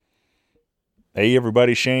Hey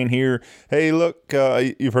everybody, Shane here. Hey, look,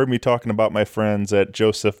 you've heard me talking about my friends at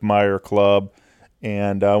Joseph Meyer Club,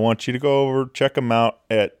 and I want you to go over, check them out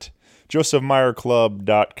at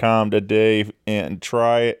josephmeyerclub.com today and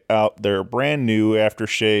try out their brand new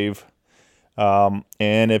aftershave.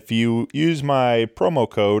 And if you use my promo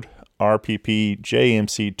code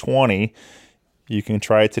RPPJMC20, you can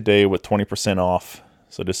try it today with 20% off.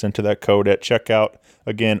 So just enter that code at checkout.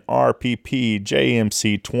 Again,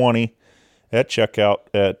 RPPJMC20 at checkout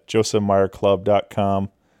at josephmeyerclub.com.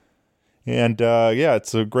 And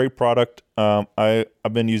it's a great product. I've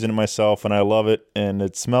been using it myself, and I love it, and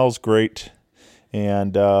it smells great.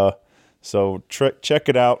 And so check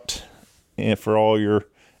it out and for all your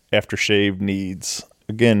aftershave needs.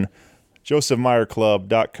 Again,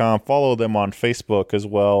 josephmeyerclub.com. Follow them on Facebook as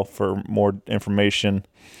well for more information.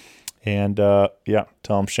 And tell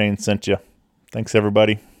them Shane sent you. Thanks,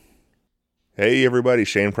 everybody. Hey, everybody.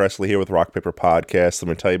 Shane Presley here with Rock Paper Podcast. Let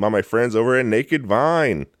me tell you about my friends over at Naked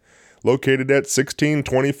Vine, located at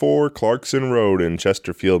 1624 Clarkson Road in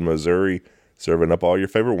Chesterfield, Missouri, serving up all your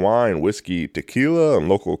favorite wine, whiskey, tequila, and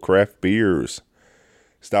local craft beers.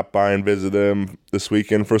 Stop by and visit them this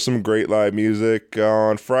weekend for some great live music.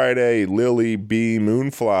 On Friday, Lily B.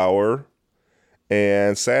 Moonflower,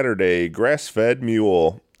 and Saturday, Grass Fed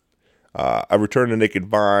Mule. I returned to Naked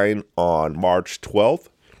Vine on March 12th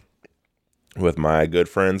with my good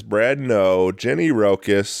friends Brad No, Jenny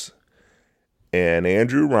Rokas, and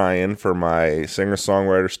Andrew Ryan for my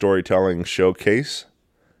singer-songwriter storytelling showcase.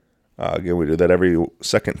 Again, we do that every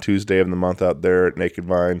second Tuesday of the month out there at Naked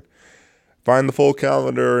Vine. Find the full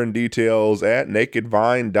calendar and details at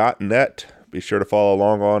nakedvine.net. Be sure to follow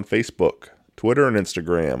along on Facebook, Twitter, and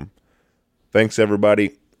Instagram. Thanks,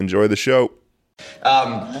 everybody. Enjoy the show.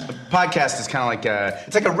 A podcast is kind of like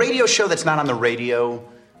it's like a radio show that's not on the radio.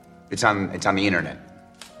 It's on the internet.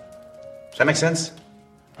 Does that make sense?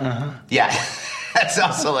 Uh-huh. Yeah. That's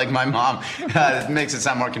also like my mom. It makes it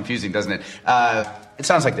sound more confusing, doesn't it? It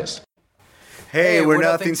sounds like this. Hey, we're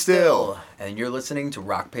Nothing Still, and you're listening to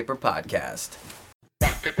Rock Paper Podcast.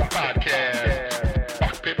 Rock Paper Podcast.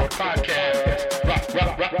 Rock Paper Podcast.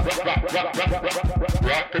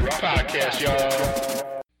 Rock Paper Podcast, y'all.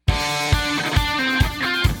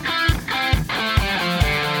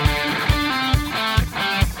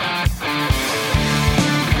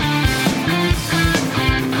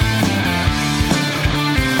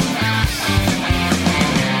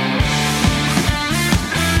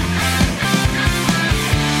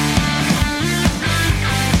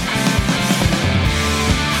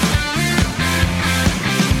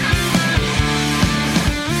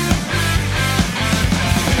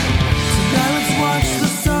 Tonight let's watch the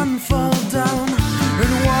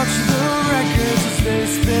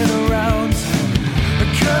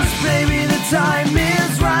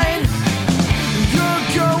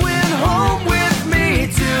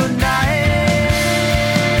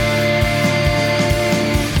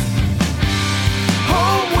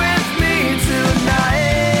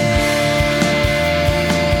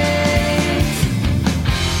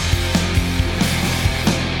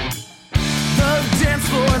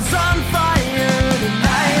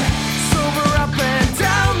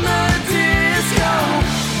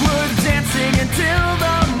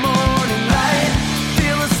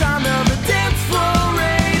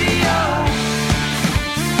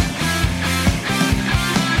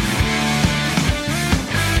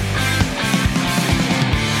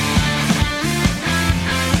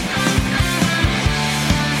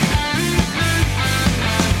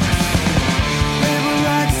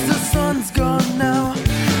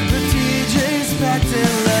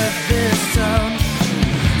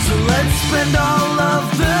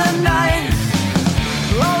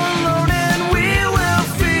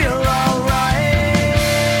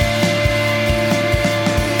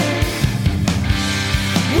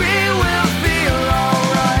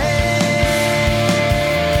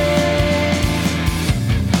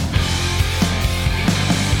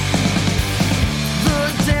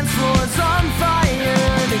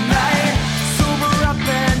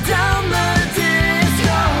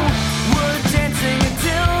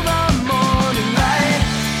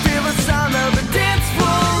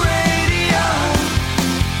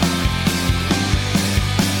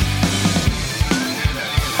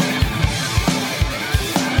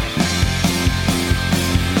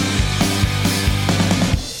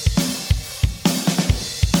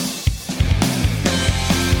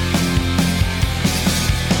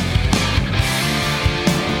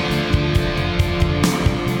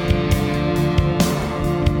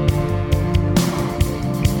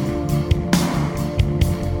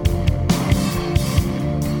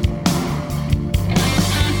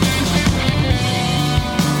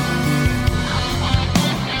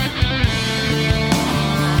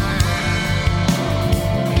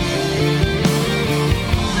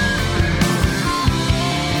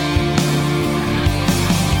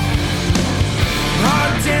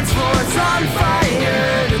on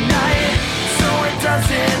fire tonight, so it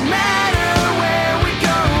doesn't matter where we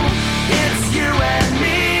go. It's you and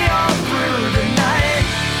me all through the night.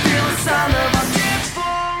 Feel the sound of our dance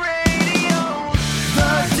floor radio.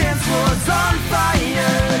 The dance floor's on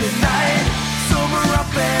fire tonight. Sober up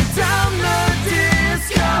and down the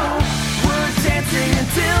disco. We're dancing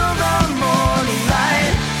until the morning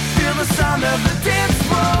light. Feel the sound of the dance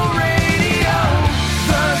floor radio.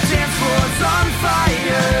 The dance floor's on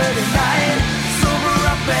fire tonight. Sober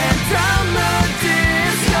up and down the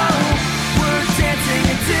disco. We're dancing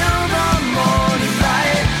until the morning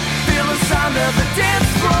light. Feel the sound of the dance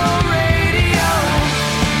floor radio.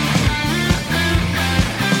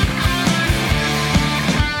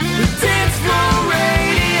 The dance floor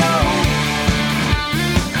radio.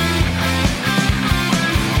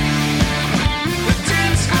 The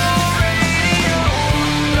dance floor radio.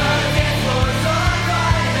 The dance floor's on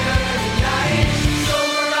fire tonight.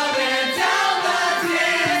 Sober up and down the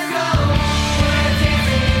disco. We're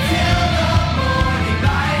dancing until the morning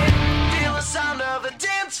light. Feel the sound of the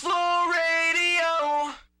dance floor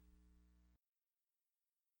radio.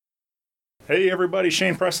 Hey everybody,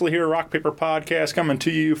 Shane Presley here, Rock Paper Podcast, coming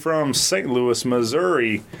to you from St. Louis,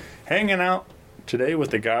 Missouri. Hanging out today with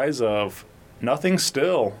the guys of Nothing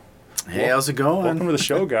Still. Hey, how's it going? Welcome to the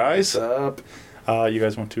show, guys. What's up? You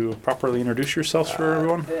guys want to properly introduce yourselves for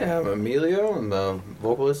everyone? Yeah, I'm Emilio. I'm a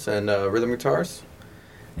vocalist and rhythm guitarist.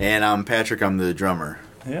 And I'm Patrick. I'm the drummer.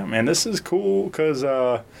 Yeah, man, this is cool because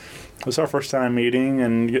it's our first time meeting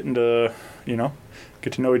and getting to,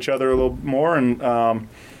 get to know each other a little more. And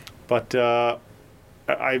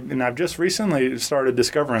I've just recently started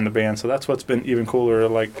discovering the band, so that's what's been even cooler.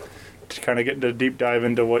 Like to kind of get into deep dive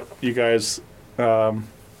into what you guys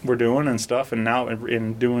were doing and stuff, and now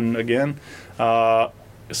in doing again.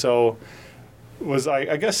 So was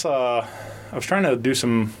I guess I was trying to do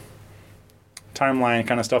some timeline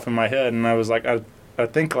kind of stuff in my head, and I was like, I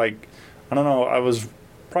think like I don't know, I was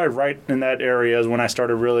probably right in that area is when I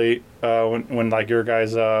started really when like your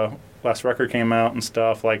guys' last record came out and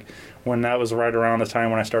stuff, like when that was right around the time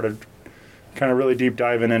when I started kind of really deep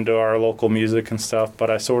diving into our local music and stuff. But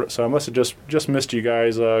I must have just missed you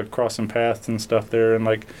guys crossing paths and stuff there, and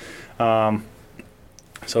like so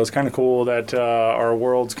it's kind of cool that our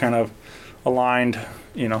worlds kind of aligned,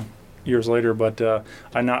 years later. But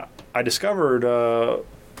I discovered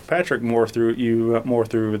Patrick more through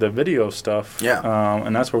the video stuff. Yeah.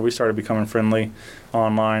 And that's where we started becoming friendly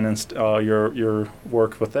online and your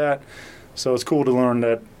work with that. So it's cool to learn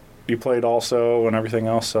that you played also and everything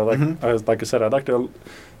else. So like I said, I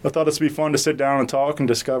thought this would be fun to sit down and talk and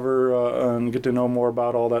discover and get to know more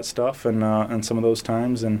about all that stuff and some of those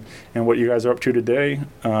times and what you guys are up to today.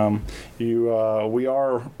 We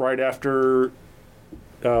are right after.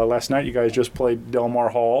 Last night, you guys just played Del Mar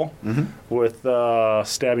Hall with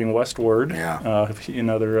Stabbing Westward. Yeah.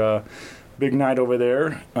 Another big night over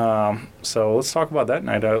there. So let's talk about that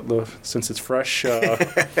night since it's fresh. You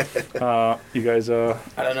guys. I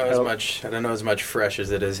don't know as much fresh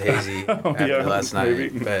as it is hazy after last night,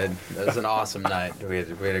 maybe. but it was an awesome night. We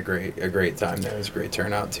had a great time there. It was a great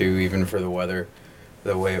turnout too, even for the weather.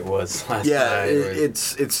 The way it was last night. Yeah,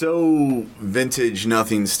 it's so vintage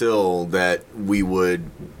Nothing Still that we would,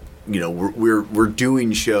 we're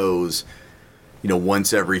doing shows,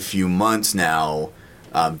 once every few months now,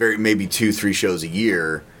 maybe 2-3 shows a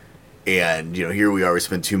year, and here we are. We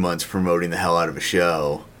spend 2 months promoting the hell out of a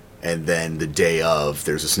show, and then the day of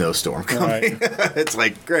there's a snowstorm coming. Right. It's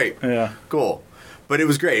like great, yeah, cool. But it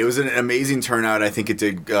was great. It was an amazing turnout. I think it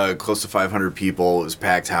did close to 500 people. It was a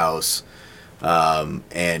packed house.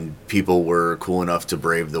 And people were cool enough to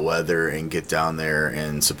brave the weather and get down there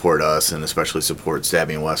and support us, and especially support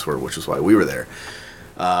Stabbing Westward, which is why we were there.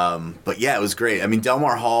 But yeah, it was great. I mean, Del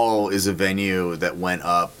Mar Hall is a venue that went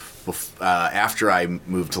up after I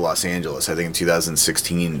moved to Los Angeles. I think in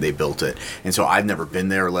 2016 they built it, and so I've never been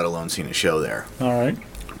there, let alone seen a show there. All right.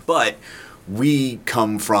 But we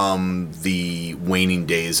come from the waning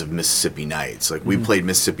days of Mississippi Nights. Like we played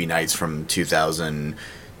Mississippi Nights from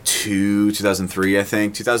 2003, I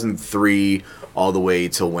think. 2003 all the way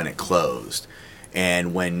till when it closed.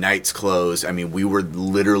 And when Nights closed, I mean, we were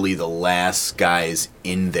literally the last guys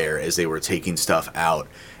in there as they were taking stuff out.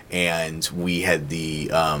 And we had the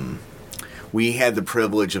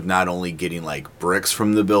privilege of not only getting like bricks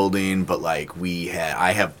from the building, but like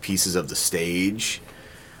I have pieces of the stage.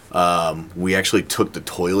 We actually took the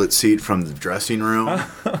toilet seat from the dressing room,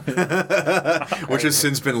 which has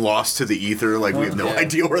since been lost to the ether. Like we have no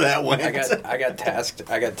idea where that went. I got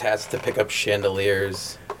tasked to pick up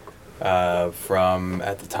chandeliers from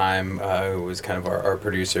at the time, who was kind of our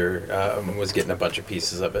producer, was getting a bunch of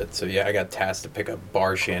pieces of it. So yeah, I got tasked to pick up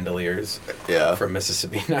bar chandeliers from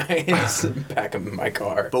Mississippi Nights and pack them in my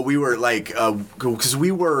car. But we were like, because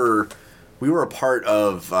we were a part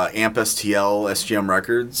of AMP STL SGM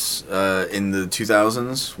Records in the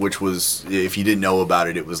 2000s, which was, if you didn't know about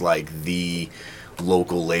it, it was like the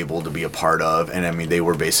local label to be a part of. And I mean, they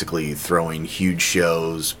were basically throwing huge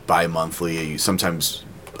shows bi-monthly, sometimes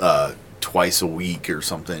twice a week or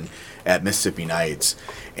something at Mississippi Nights.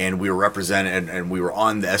 And we were represented, and we were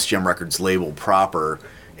on the SGM Records label proper.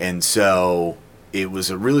 And so it was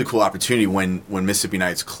a really cool opportunity when Mississippi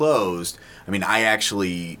Nights closed. I mean,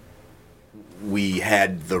 we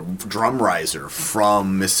had the drum riser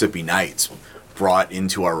from Mississippi Nights brought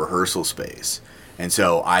into our rehearsal space. And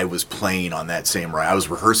so I was playing on that same I was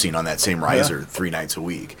rehearsing on that same riser 3 nights a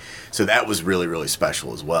week. So that was really, really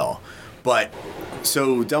special as well. But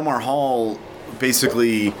so Delmar Hall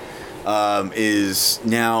basically is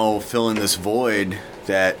now filling this void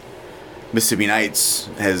that Mississippi Nights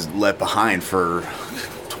has left behind for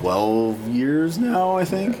 12 years now, I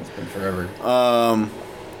think. It's been forever.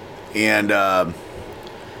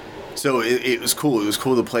 So it was cool. It was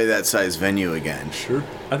cool to play that size venue again. Sure.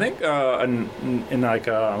 I think, I'm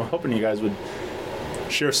hoping you guys would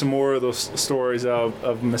share some more of those stories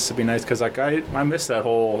of Mississippi Nights, because like I missed that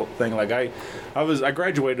whole thing. Like I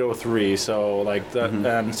graduated in 03, so like that,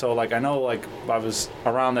 and so like I know like I was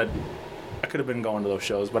around that. I could have been going to those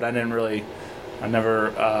shows, but I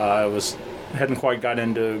hadn't quite got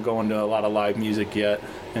into going to a lot of live music yet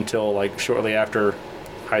until like shortly after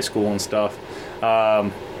high school and stuff.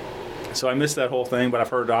 So I missed that whole thing, but I've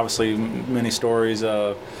heard obviously many stories,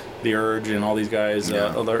 The Urge and all these guys,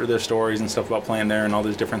 their stories and stuff about playing there and all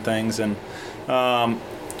these different things. And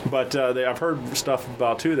I've heard stuff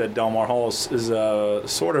about too that Delmar Hall is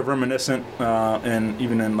sort of reminiscent, and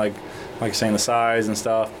even in like saying the size and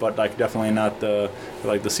stuff, but like definitely not the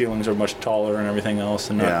ceilings are much taller and everything else,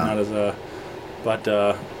 and not as But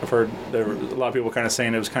I've heard there were a lot of people kind of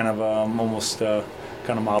saying it was kind of almost.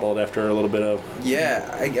 Kind of modeled after a little bit of. Yeah,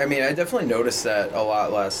 I mean, I definitely noticed that a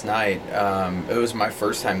lot last night. It was my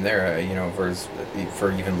first time there.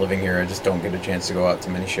 For even living here, I just don't get a chance to go out to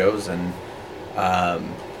many shows, and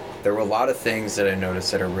there were a lot of things that I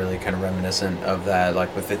noticed that are really kind of reminiscent of that,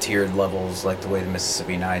 like with the tiered levels, like the way the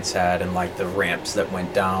Mississippi Nights had, and like the ramps that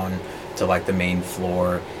went down to like the main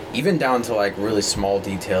floor, even down to like really small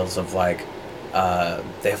details of like.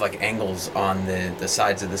 They have like angles on the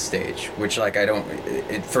sides of the stage, which like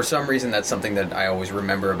for some reason that's something that I always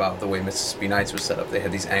remember about the way Mississippi Nights was set up. They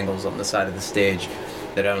had these angles on the side of the stage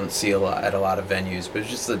that I don't see at a lot of venues, but it's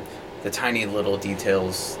just the tiny little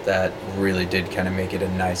details that really did kind of make it a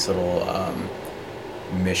nice little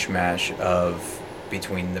mishmash of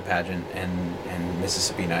between the pageant and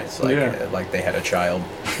Mississippi Nights, like they had a child.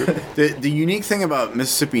 The unique thing about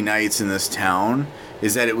Mississippi Nights in this town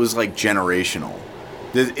is that it was like generational.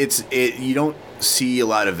 You don't see a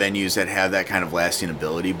lot of venues that have that kind of lasting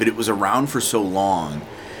ability, but it was around for so long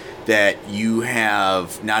that you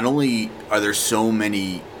have, not only are there so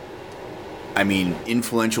many, I mean,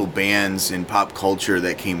 influential bands in pop culture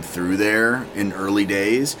that came through there in early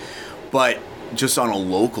days, but just on a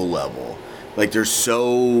local level. Like there's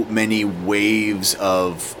so many waves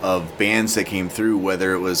of bands that came through,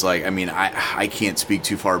 whether it was like, I mean, I can't speak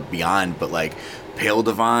too far beyond, but like Pale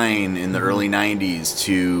Divine in the early 90s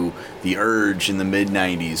to The Urge in the mid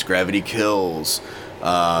 90s, Gravity Kills,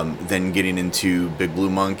 then getting into Big Blue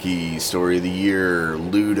Monkey, Story of the Year,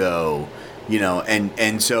 Ludo,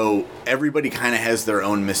 and so everybody kind of has their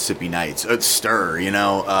own Mississippi Nights. Stir,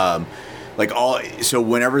 so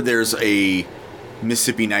whenever there's a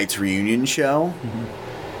Mississippi Nights reunion show,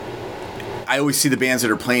 I always see the bands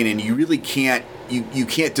that are playing, and you really can't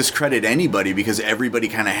discredit anybody because everybody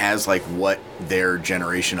kind of has like what their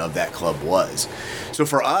generation of that club was. So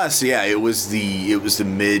for us, it was the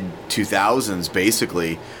mid 2000s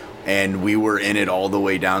basically, and we were in it all the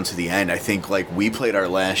way down to the end. I think like we played our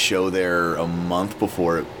last show there a month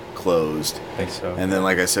before it closed. I think so. And then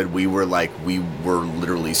like I said, we were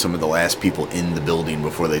literally some of the last people in the building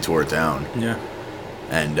before they tore it down. Yeah.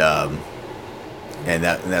 And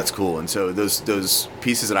that's cool. And so those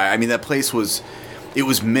pieces that place was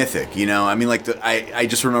mythic, I mean, like I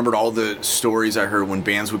just remembered all the stories I heard when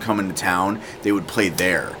bands would come into town, they would play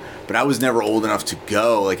there. But I was never old enough to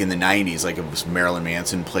go, like in the 90s, like it was Marilyn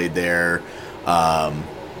Manson played there,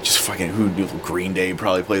 just fucking who knew, Green Day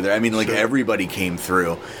probably played there. I mean, like everybody came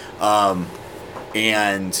through.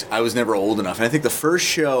 And I was never old enough. And I think the first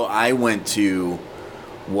show I went to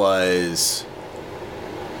was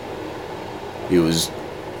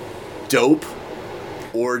Dope,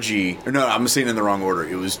 Orgy. Or no, I'm saying in the wrong order.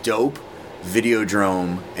 It was Dope,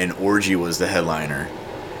 Videodrome, and Orgy was the headliner.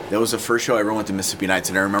 That was the first show I ever went to Mississippi Nights,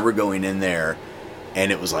 and I remember going in there,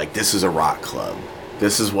 and it was like, this is a rock club.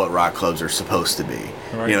 This is what rock clubs are supposed to be.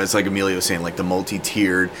 Right. You know, it's like Emilio was saying, like the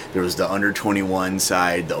multi-tiered. There was the under 21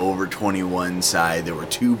 side, the over 21 side. There were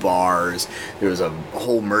 2 bars. There was a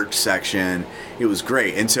whole merch section. It was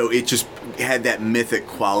great. And so it just had that mythic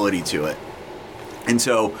quality to it. And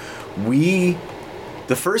so the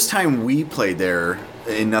first time we played there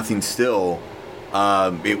in Nothing Still,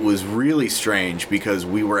 it was really strange because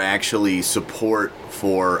we were actually support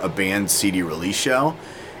for a band CD release show,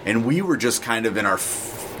 and we were just kind of in our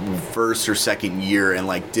first or second year and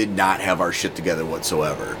like did not have our shit together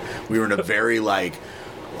whatsoever. We were in a very like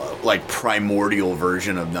primordial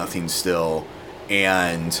version of Nothing Still,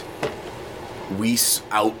 and we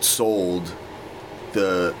outsold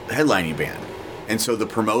the headlining band. And so the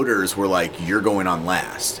promoters were like, you're going on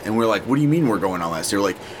last. And we're like, what do you mean we're going on last? They're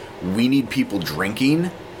like, we need people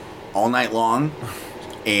drinking all night long,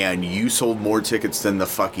 and you sold more tickets than the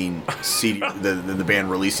fucking CD, the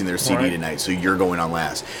band releasing their CD tonight, so you're going on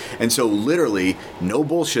last. And so literally, no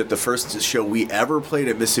bullshit, the first show we ever played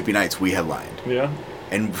at Mississippi Nights, we headlined. Yeah.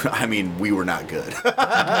 And, I mean, we were not good.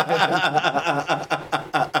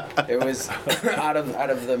 It was out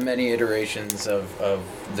of the many iterations of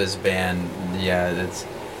this band. Yeah,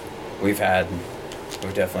 we've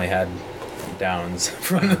definitely had downs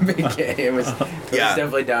from the beginning. It was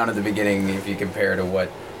definitely down at the beginning if you compare to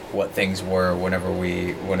what things were whenever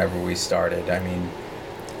we started. I mean,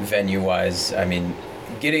 venue wise, I mean,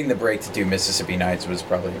 getting the break to do Mississippi Nights was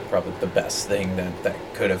probably the best thing that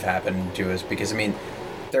could have happened to us, because I mean,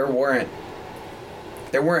 there weren't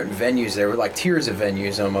venues. There were like tiers of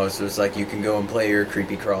venues almost. It was like you can go and play your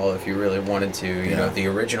Creepy Crawl if you really wanted to. You know, the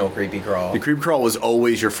original Creepy Crawl. The Creepy Crawl was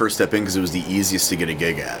always your first step in because it was the easiest to get a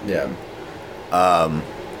gig at. Yeah.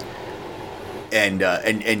 And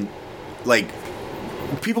like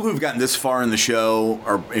people who've gotten this far in the show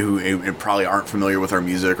or who probably aren't familiar with our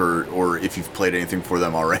music, or if you've played anything for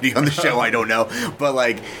them already on the show, I don't know. But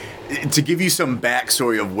like, to give you some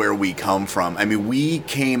backstory of where we come from, I mean, we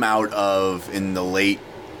came out of, in the late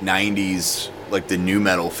 90s, like the nu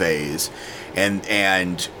metal phase,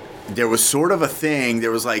 and there was sort of a thing.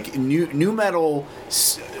 There was like nu metal.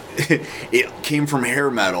 It came from hair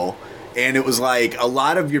metal. And it was like a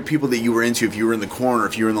lot of your people that you were into, if you were in the Corner,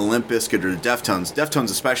 if you were in the Limp Bizkit or the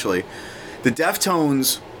Deftones especially, the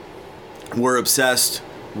Deftones were obsessed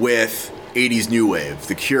with 80s new wave,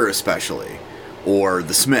 The Cure especially, or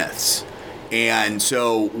the Smiths. And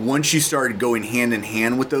so once you started going hand in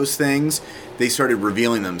hand with those things, they started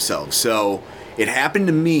revealing themselves. So it happened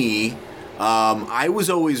to me. I was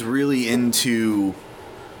always really into...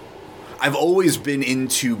 I've always been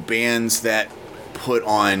into bands that put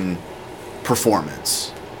on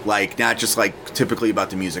performance, like not just like typically about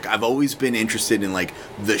the music. I've always been interested in like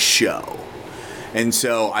the show, and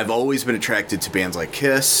so I've always been attracted to bands like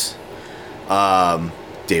Kiss,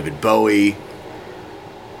 David Bowie,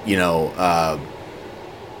 you know,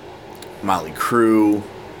 Motley Crue,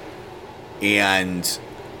 and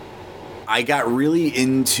I got really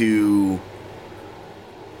into.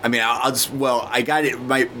 I mean, I got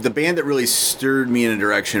it. The band that really stirred me in a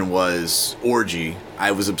direction was Orgy.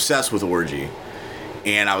 I was obsessed with Orgy.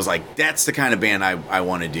 And I was like, that's the kind of band I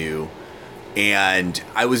want to do. And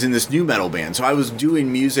I was in this nu metal band. So I was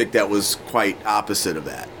doing music that was quite opposite of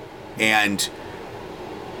that. And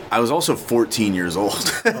I was also 14 years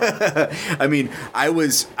old. I mean, I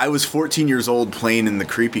was 14 years old playing in the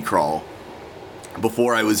Creepy Crawl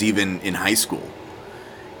before I was even in high school.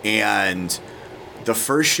 And the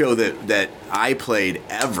first show that I played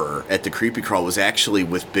ever at the Creepy Crawl was actually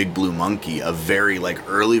with Big Blue Monkey, a very like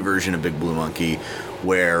early version of Big Blue Monkey,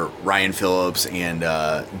 where Ryan Phillips and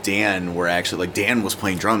Dan were actually, like, Dan was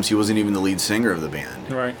playing drums. He wasn't even the lead singer of the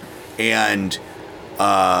band. Right. And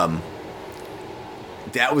that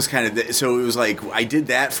was kind of so it was like I did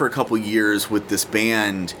that for a couple years with this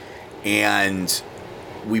band, and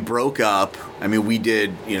we broke up. I mean, we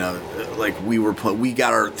did, you know, like we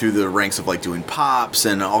got through the ranks of like doing pops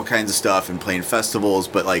and all kinds of stuff and playing festivals,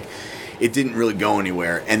 but like it didn't really go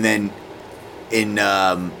anywhere. And then in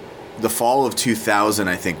the fall of 2000,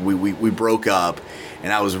 I think we broke up,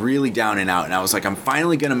 and I was really down and out. And I was like, I'm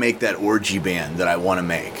finally gonna make that Orgy band that I want to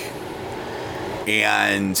make.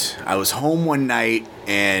 And I was home one night,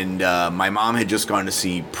 and my mom had just gone to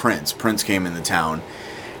see Prince. Prince came into town.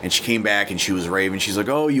 And she came back and she was raving. She's like,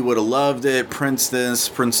 oh, you would have loved it. Prince this,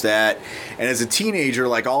 Prince that. And as a teenager,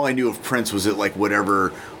 like, all I knew of Prince was like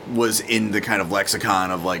whatever was in the kind of lexicon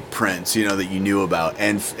of like Prince, you know, that you knew about.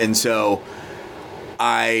 And so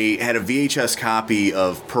I had a VHS copy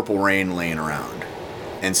of Purple Rain laying around.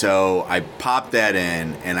 And so I popped that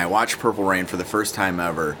in and I watched Purple Rain for the first time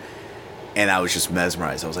ever. And I was just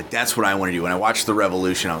mesmerized. I was like, that's what I want to do. When I watched The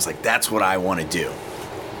Revolution, I was like, that's what I want to do.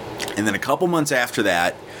 And then a couple months after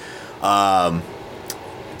that,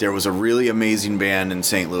 there was a really amazing band in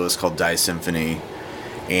St. Louis called Die Symphony.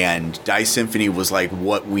 And Die Symphony was like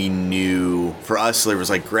what we knew. For us, there was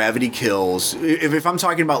like Gravity Kills. If I'm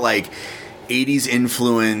talking about like 80s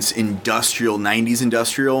influence, industrial, 90s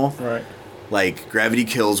industrial, Right. like Gravity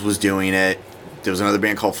Kills was doing it. There was another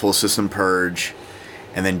band called Full System Purge.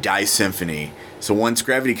 And then Die Symphony. So once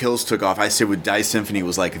Gravity Kills took off, I said with Die Symphony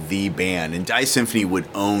was like the band. And Die Symphony would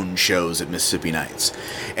own shows at Mississippi Nights.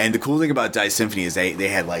 And the cool thing about Die Symphony is they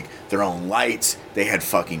had like their own lights. They had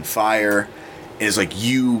fucking fire. And it's like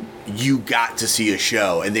you got to see a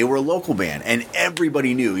show. And they were a local band. And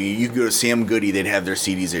everybody knew. You could go to Sam Goody, they'd have their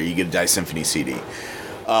CDs there. You get a Die Symphony CD.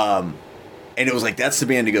 And it was like, that's the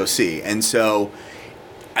band to go see. And so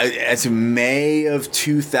as in May of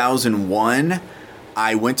 2001...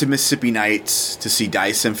 I went to Mississippi Nights to see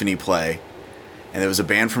Die Symphony play, and there was a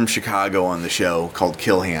band from Chicago on the show called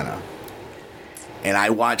Kill Hannah. And I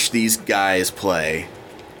watched these guys play,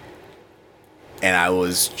 and I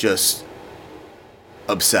was just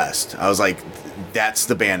obsessed. I was like, that's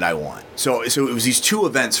the band I want. So it was these two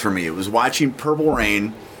events for me. It was watching Purple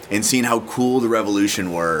Rain and seeing how cool the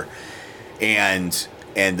Revolution were, and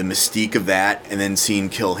the mystique of that, and then seeing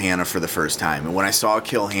Kill Hannah for the first time. And when I saw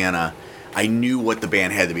Kill Hannah, I knew what the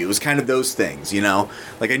band had to be. It was kind of those things, you know?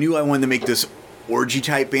 Like, I knew I wanted to make this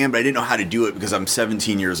orgy-type band, but I didn't know how to do it because I'm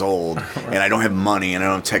 17 years old, and I don't have money, and I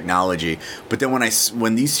don't have technology. But then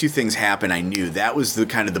when these two things happened, I knew that was the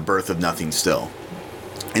kind of the birth of Nothing Still.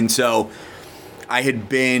 And so I had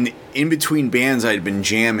been, in between bands, I had been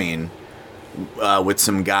jamming with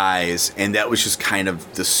some guys, and that was just kind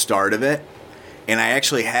of the start of it. And I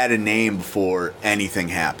actually had a name before anything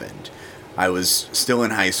happened. I was still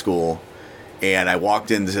in high school. And I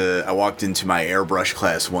walked into my airbrush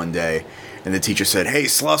class one day, and the teacher said, "Hey,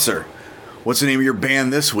 Slusser, what's the name of your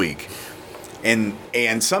band this week?" And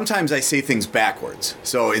sometimes I say things backwards.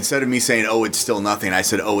 So instead of me saying, "Oh, it's still nothing," I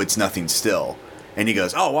said, "Oh, it's Nothing Still." And he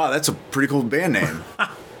goes, "Oh, wow, that's a pretty cool band name."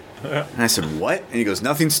 And I said, "What?" And he goes,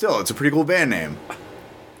 "Nothing Still. It's a pretty cool band name."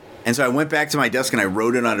 And so I went back to my desk and I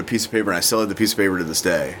wrote it on a piece of paper, and I still have the piece of paper to this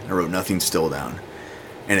day. I wrote Nothing Still down,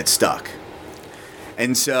 and it stuck.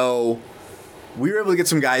 And so we were able to get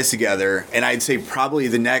some guys together, and I'd say probably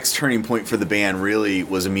the next turning point for the band really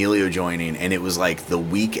was Emilio joining, and it was like the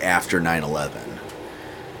week after 9/11.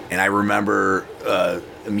 And I remember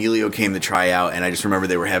Emilio came to try out, and I just remember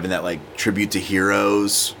they were having that like tribute to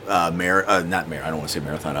heroes, I don't want to say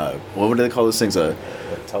marathon. What do they call those things?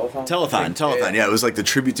 Telethon? Telethon. Yeah, it was like the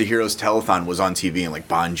tribute to heroes telethon was on TV, and like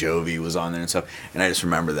Bon Jovi was on there and stuff. And I just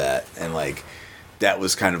remember that, and like, that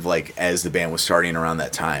was kind of like as the band was starting around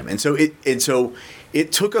that time. And so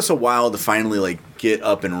it took us a while to finally like get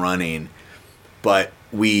up and running, but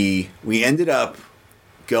we ended up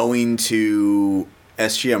going to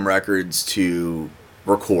SGM Records to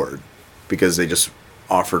record because they just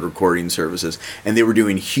offered recording services, and they were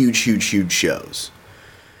doing huge shows.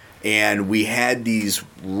 And we had these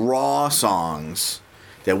raw songs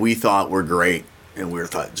that we thought were great. And we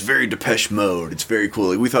thought, it's very Depeche Mode. It's very cool.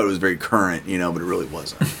 Like, we thought it was very current, you know, but it really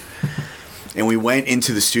wasn't. And we went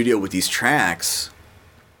into the studio with these tracks,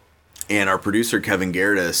 and our producer, Kevin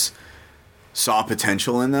Gerdes, saw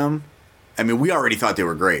potential in them. I mean, we already thought they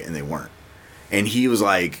were great, and they weren't. And he's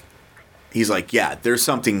like, yeah, there's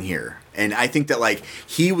something here. And I think that, like,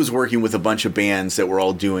 he was working with a bunch of bands that were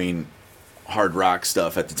all doing hard rock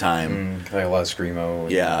stuff at the time. Like a lot of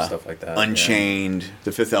Screamo and stuff like that. Unchained,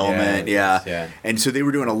 The Fifth Element, yeah. And so they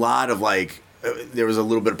were doing a lot of like, there was a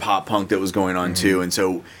little bit of pop punk that was going on too. And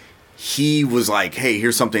so he was like, hey,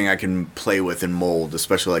 here's something I can play with and mold,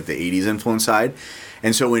 especially like the 80s influence side.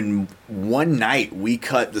 And so in one night, we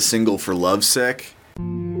cut the single for Lovesick.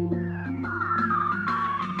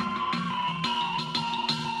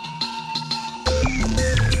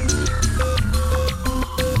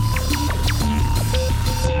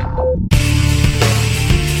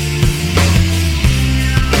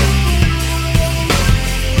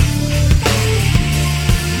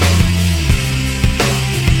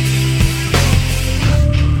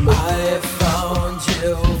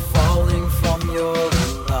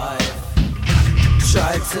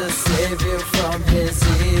 To save you from his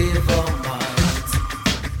evil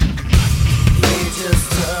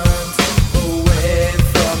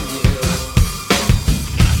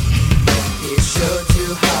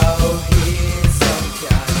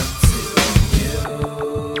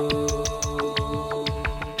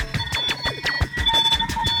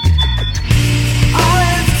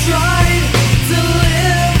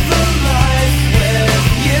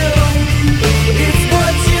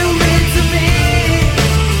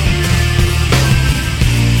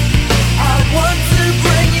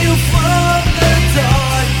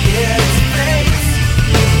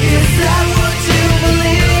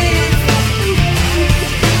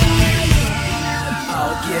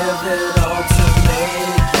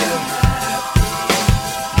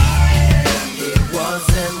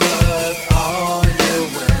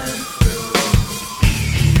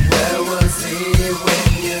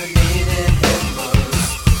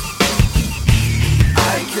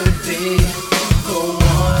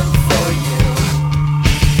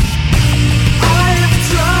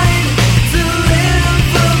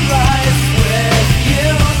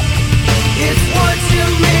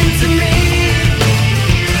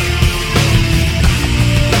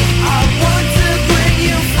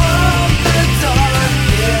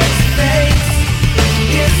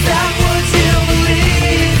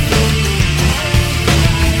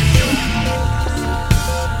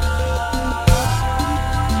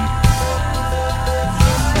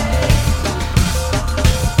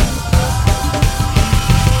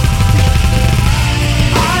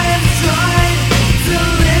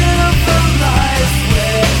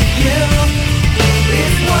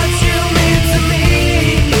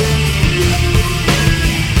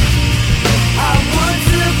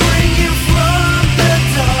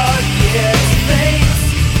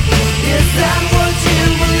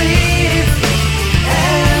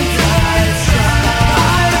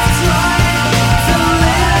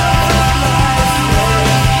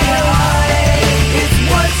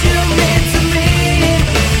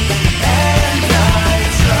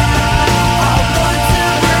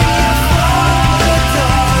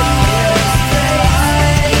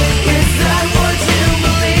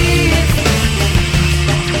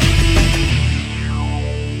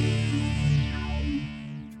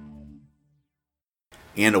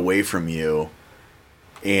and away from you,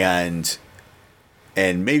 and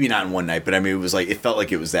maybe not in one night, but I mean, it felt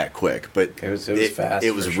like it was that quick, but it was fast.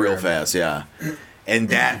 It was for real sure. fast, yeah. And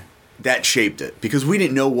that shaped it because we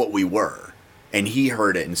didn't know what we were, and he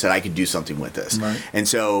heard it and said, I could do something with this. Right. And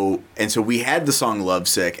so we had the song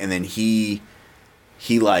Lovesick, and then he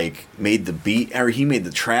like made the beat, or he made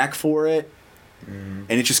the track for it. And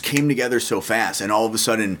it just came together so fast, and all of a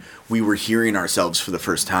sudden we were hearing ourselves for the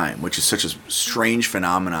first time, which is such a strange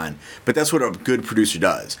phenomenon. But that's what a good producer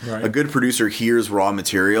does. Right. A good producer hears raw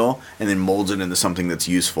material and then molds it into something that's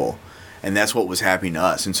useful. And that's what was happening to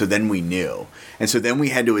us. And so then we knew. And so then we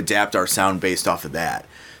had to adapt our sound based off of that.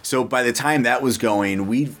 So by the time that was going,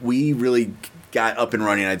 we really got up and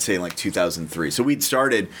running, I'd say, in like 2003. So we'd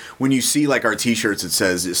started, when you see like our t-shirts, it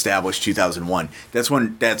says established 2001.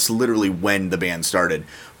 That's literally when the band started.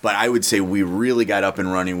 But I would say we really got up and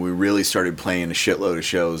running. We really started playing a shitload of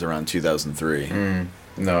shows around 2003.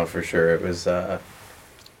 No, for sure. It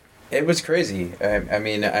was crazy. I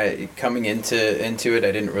mean, coming into it,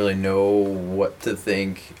 I didn't really know what to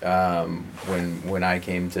think when I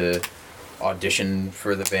came to audition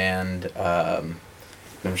for the band. I'm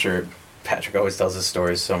sure Patrick always tells his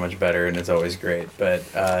stories so much better, and it's always great. But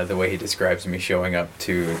the way he describes me showing up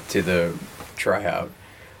to the tryout,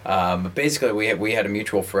 basically we had a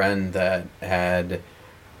mutual friend that had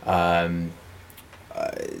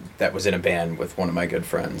that was in a band with one of my good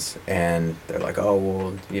friends, and they're like, oh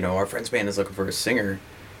well, our friend's band is looking for a singer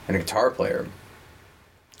and a guitar player,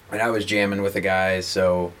 and I was jamming with a guy,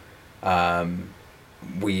 so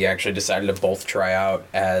we actually decided to both try out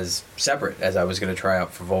as separate. As I was going to try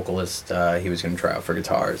out for vocalist, he was going to try out for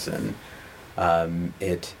guitars, and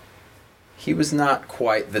he was not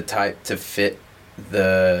quite the type to fit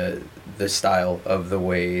the style of the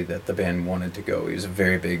way that the band wanted to go. He was a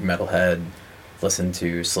very big metalhead, listened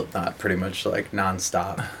to Slipknot pretty much like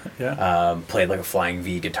nonstop. Yeah. Played like a flying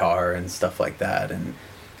V guitar and stuff like that,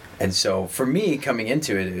 and so for me coming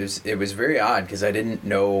into it was very odd because I didn't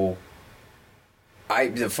know.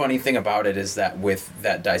 The funny thing about it is that with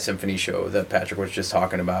that Die Symphony show that Patrick was just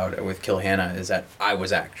talking about with Kill Hannah, is that I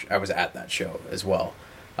was at that show as well,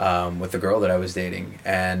 with the girl that I was dating,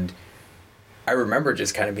 and I remember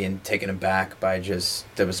just kind of being taken aback by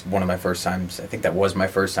that was one of my first times. I think that was my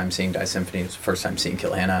first time seeing Die Symphony. It was the first time seeing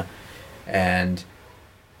Kill Hannah, and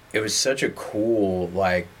it was such a cool,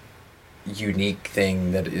 like, unique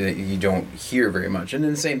thing that you don't hear very much. And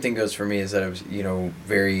then the same thing goes for me, is that I was,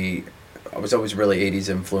 I was always really 80s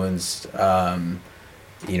influenced. I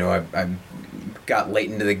got late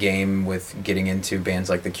into the game with getting into bands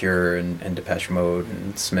like The Cure and Depeche Mode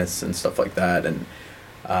and Smiths and stuff like that. And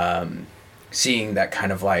seeing that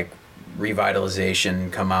kind of like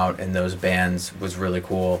revitalization come out in those bands was really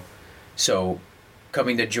cool. So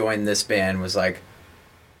coming to join this band was like,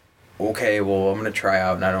 okay, well, I'm going to try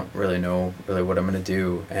out and I don't really know what I'm going to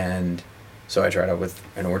do. And so I tried out with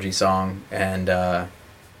an Orgy song, and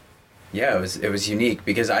yeah, it was unique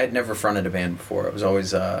because I had never fronted a band before. I was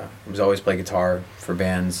always play guitar for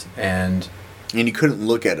bands, and he couldn't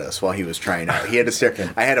look at us while he was trying out. He had to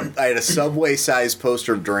stare. I had a Subway-sized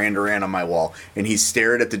poster of Duran Duran on my wall, and he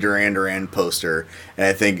stared at the Duran Duran poster, and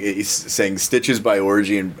I think he's saying "Stitches" by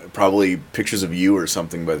Orgy and probably "Pictures of You" or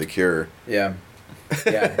something by The Cure. Yeah,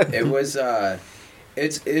 it was.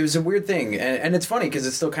 It was a weird thing, and it's funny because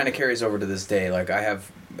it still kind of carries over to this day. Like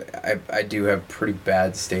I do have pretty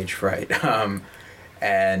bad stage fright,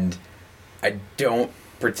 and I don't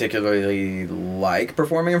particularly like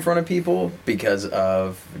performing in front of people because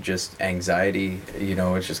of just anxiety.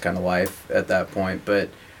 It's just kind of life at that point. But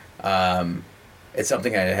it's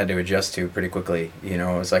something I had to adjust to pretty quickly.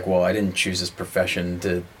 I was like, well, I didn't choose this profession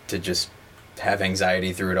to just have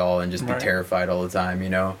anxiety through it all and just be terrified all the time.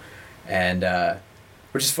 And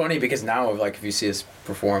which is funny because now, like, if you see us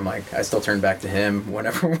perform, like, I still turn back to him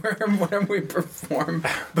whenever we perform.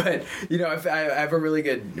 But I have a really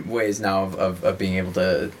good ways now of being able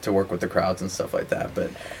to work with the crowds and stuff like that.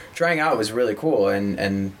 But trying out was really cool,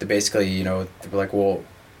 and basically, they were like, well,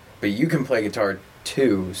 but you can play guitar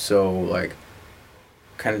too, so like,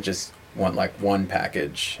 kind of just want like one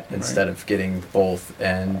package instead of getting both.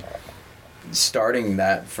 And starting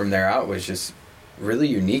that from there out was just really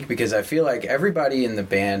unique because I feel like everybody in the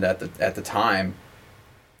band at the time,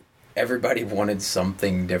 everybody wanted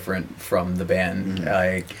something different from the band. Mm-hmm.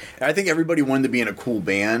 Like, I think everybody wanted to be in a cool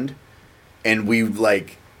band, and we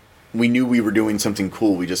knew we were doing something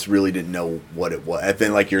cool. We just really didn't know what it was. And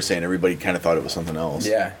then, like you're saying, everybody kind of thought it was something else.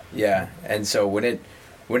 Yeah. And so when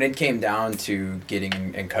it came down to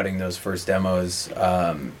getting and cutting those first demos,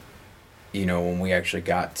 when we actually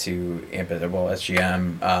got to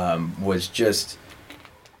SGM, was just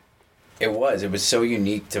It was so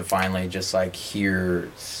unique to finally just like hear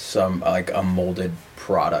some like a molded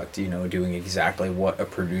product, you know, doing exactly what a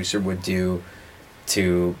producer would do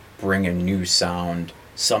to bring a new sound,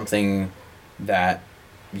 something that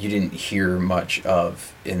you didn't hear much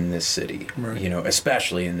of in this city, Right. you know,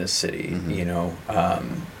 especially in this city, you know.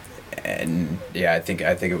 And yeah, I think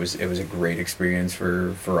it was a great experience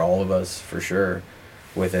for all of us, for sure,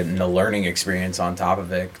 with it, and a learning experience on top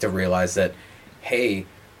of it, to realize that, hey,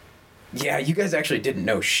 yeah, you guys actually didn't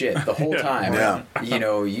know shit the whole time. Yeah. You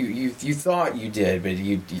know, you thought you did, but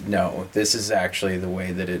you no, this is actually the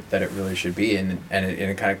way that it really should be, and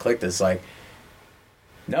it kind of clicked. It's like,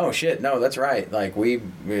 no shit, no, that's right. Like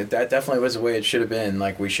that definitely was the way it should have been.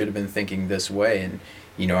 Like we should have been thinking this way, and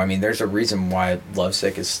you know, I mean, there's a reason why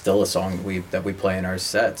 "Lovesick" is still a song that we play in our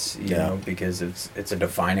sets. You know, because it's a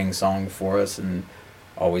defining song for us and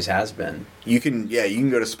always has been. You can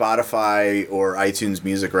go to Spotify or iTunes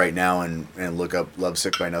Music right now and look up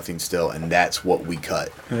 "Lovesick" by Nothing Still, and that's what we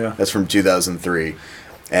cut. Yeah. That's from 2003,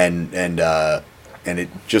 and it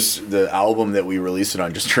just, the album that we released it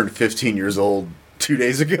on just turned 15 years old 2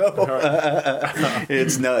 days ago.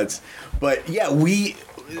 It's nuts. But yeah,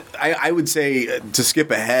 I would say, to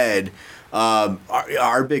skip ahead,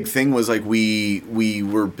 our big thing was like we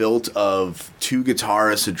were built of 2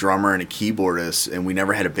 guitarists, a drummer, and a keyboardist, and we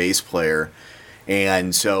never had a bass player.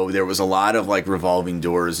 And so there was a lot of like revolving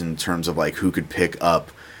doors in terms of like who could pick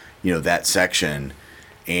up, you know, that section.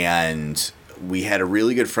 And we had a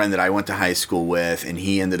really good friend that I went to high school with, and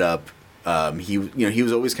he ended up he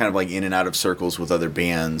was always kind of like in and out of circles with other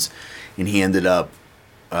bands, and he ended up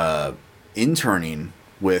interning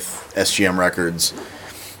with SGM Records.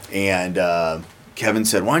 And Kevin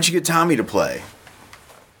said, "Why don't you get Tommy to play?"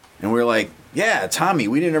 And we were like, "Yeah, Tommy."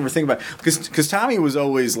 We didn't ever think about, because Tommy was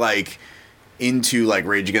always like into like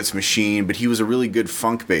Rage Against the Machine, but he was a really good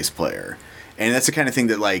funk bass player, and that's the kind of thing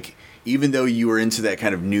that, like, even though you were into that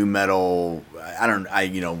kind of new metal,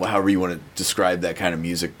 however you want to describe that kind of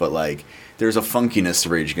music, but like there's a funkiness to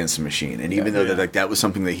Rage Against the Machine, and even though that was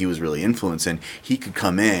something that he was really influenced in, he could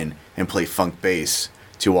come in and play funk bass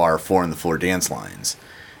to our 4 on the Floor dance lines.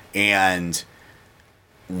 And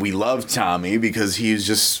we loved Tommy because he's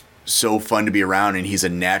just so fun to be around, and he's a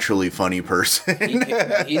naturally funny person. And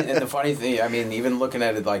the funny thing, I mean, even looking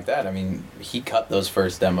at it like that, I mean, he cut those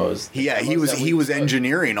first demos. Yeah, he was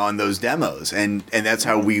engineering on those demos, and that's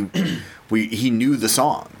how he knew the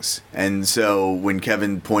songs. And so when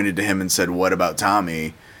Kevin pointed to him and said, "What about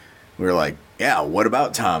Tommy?" we were like, "Yeah, what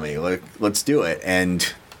about Tommy? Like, let's do it."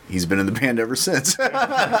 And he's been in the band ever since.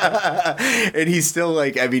 And he's still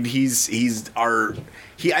like, I mean,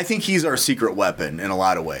 I think he's our secret weapon in a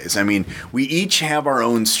lot of ways. I mean, we each have our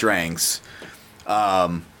own strengths.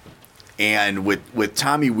 And with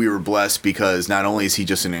Tommy, we were blessed because not only is he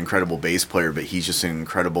just an incredible bass player, but he's just an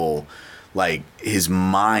incredible, like, his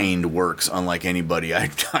mind works unlike anybody I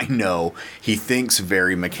know. He thinks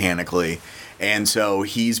very mechanically. And so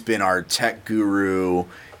he's been our tech guru.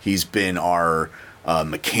 He's been our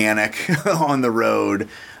mechanic on the road.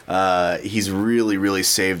 He's really, really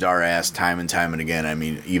saved our ass time and time and again. I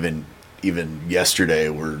mean, even yesterday,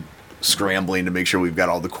 we're scrambling to make sure we've got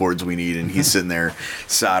all the cords we need, and he's sitting there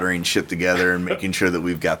soldering shit together and making sure that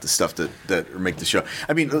we've got the stuff that make the show.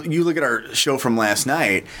 I mean, you look at our show from last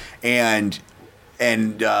night, and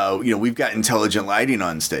we've got intelligent lighting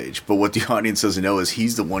on stage, but what the audience doesn't know is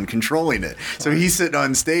he's the one controlling it. So he's sitting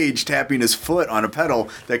on stage tapping his foot on a pedal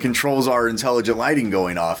that controls our intelligent lighting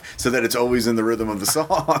going off so that it's always in the rhythm of the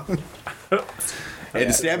song.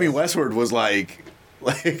 And Stabbing Westward was like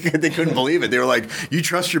they couldn't believe it. They were like, "You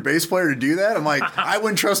trust your bass player to do that?" I'm like, "I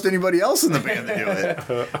wouldn't trust anybody else in the band to do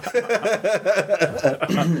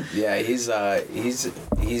it." Yeah,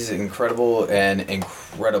 he's incredible and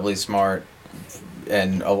incredibly smart,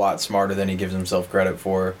 and a lot smarter than he gives himself credit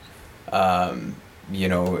for.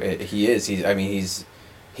 He is.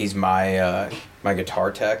 He's my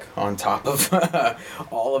guitar tech on top of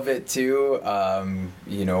all of it too.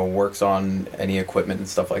 Works on any equipment and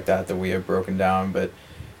stuff like that we have broken down. But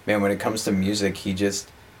man, when it comes to music, he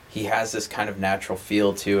has this kind of natural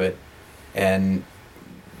feel to it, and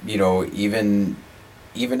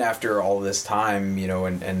even after all this time,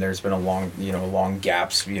 and there's been long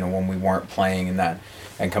gaps, when we weren't playing and that,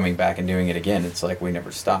 and coming back and doing it again, it's like we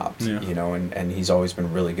never stopped, and he's always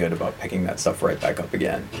been really good about picking that stuff right back up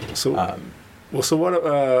again. So,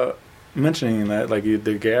 what, mentioning that, like,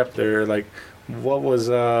 the gap there, like, what was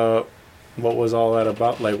all that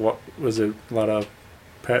about? Like, what was it, a lot of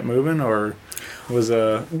Pat moving, or was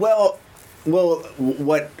what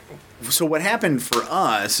happened for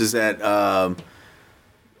us is that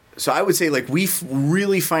So I would say like we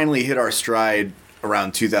really finally hit our stride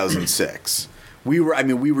around 2006. We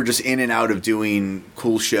were just in and out of doing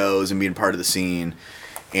cool shows and being part of the scene,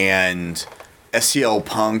 and STL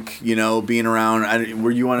Punk, being around.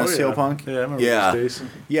 Were you on STL Punk? Yeah, I remember those days.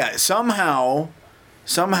 Yeah. Somehow,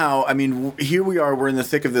 here we are. We're in the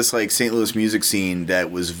thick of this like St. Louis music scene that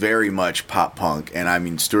was very much pop punk,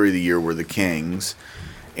 and Story of the Year were the Kings,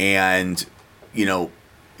 and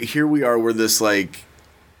here we are. We're this like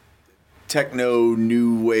techno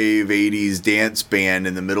new wave 80s dance band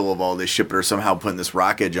in the middle of all this shit, but are somehow putting this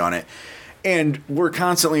rock edge on it, and we're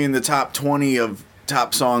constantly in the top 20 of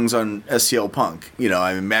top songs on STL Punk.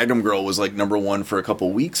 Magnum Girl was like number 1 for a couple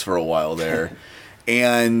weeks for a while there.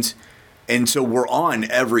 and so we're on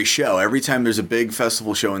every show. Every time there's a big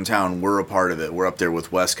festival show in town, we're a part of it. We're up there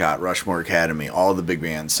with Westcott, Rushmore Academy, all the big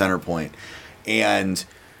bands, Centerpoint. And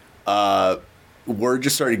word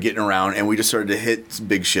just started getting around, and we just started to hit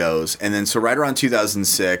big shows. And then so right around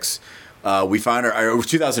 2006,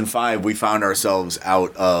 2005, we found ourselves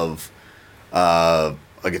out of a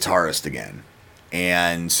guitarist again.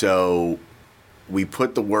 And so we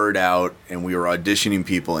put the word out, and we were auditioning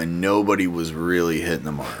people, and nobody was really hitting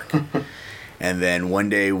the mark. And then one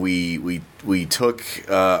day we took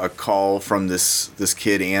a call from this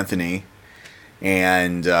kid, Anthony,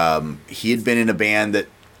 and he had been in a band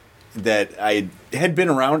that I had been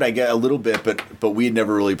around, I get a little bit, but we had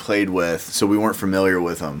never really played with, so we weren't familiar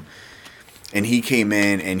with him. And he came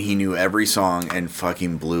in and he knew every song and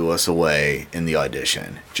fucking blew us away in the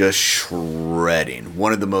audition. Just shredding.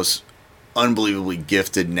 One of the most unbelievably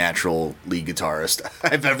gifted natural lead guitarist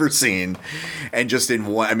I've ever seen. And just in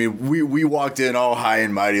one, we walked in all high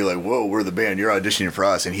and mighty like, whoa, we're the band, you're auditioning for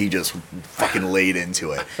us. And he just fucking laid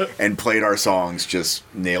into it and played our songs, just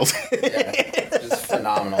nailed it. Yeah, just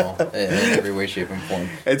phenomenal in every way, shape, and form.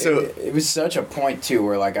 And so it was such a point too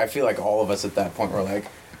where like I feel like all of us at that point were like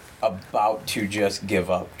about to just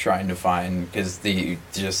give up trying to find, because the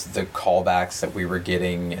callbacks that we were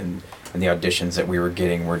getting and the auditions that we were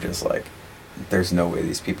getting were just like, there's no way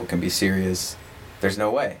these people can be serious. There's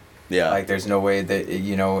no way. Yeah. Like there's no way that,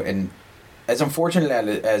 and as unfortunate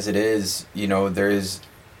as it is, there is,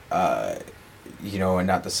 and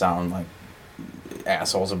not to sound like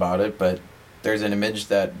assholes about it, but there's an image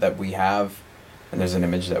that we have, and there's an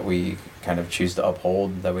image that we kind of choose to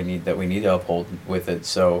uphold, that we need to uphold with it.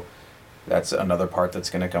 So that's another part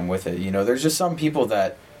that's going to come with it. There's just some people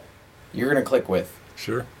that you're going to click with.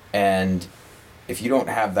 Sure. And if you don't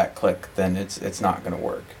have that click, then it's not going to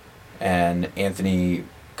work. And Anthony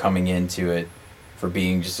coming into it for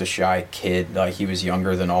being just a shy kid, like he was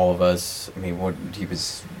younger than all of us. He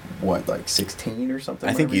was like 16 or something?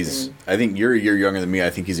 I think you're a year younger than me.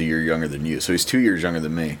 I think he's a year younger than you. So he's 2 years younger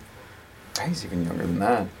than me. He's even younger than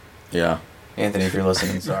that. Yeah. Anthony, if you're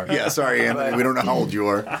listening, sorry. Yeah, sorry, Anthony. We don't know how old you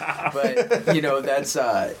are. But, that's,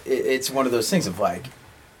 it's one of those things of like,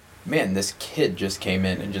 man, this kid just came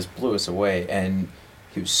in and just blew us away. And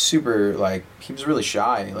he was super, like, he was really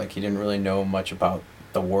shy. Like, he didn't really know much about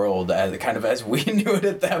the world as we knew it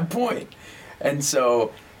at that point. And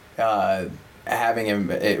so, having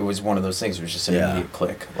him, it was one of those things. It was just an immediate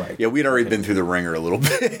click. Like, yeah, we'd already been through the ringer a little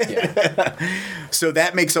bit. Yeah. So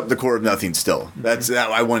that makes up the core of Nothing Still. That's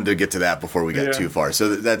that. I wanted to get to that before we got too far.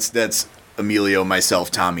 So that's Emilio,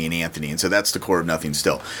 myself, Tommy, and Anthony, and so that's the core of Nothing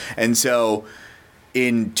Still. And so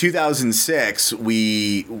in 2006,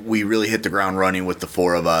 we really hit the ground running with the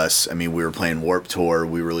four of us. We were playing Warped Tour.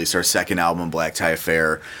 We released our second album, Black Tie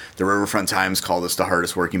Affair. The Riverfront Times called us the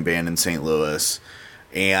hardest working band in St. Louis,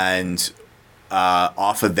 and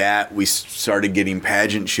off of that, we started getting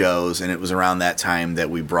pageant shows, and it was around that time that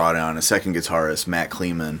we brought on a second guitarist, Matt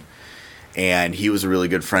Kleeman, and he was a really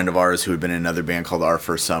good friend of ours who had been in another band called Our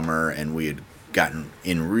First Summer, and we had gotten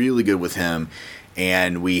in really good with him,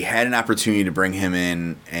 and we had an opportunity to bring him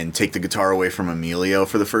in and take the guitar away from Emilio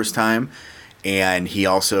for the first time, and he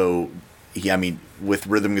with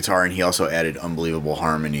rhythm guitar, and he also added unbelievable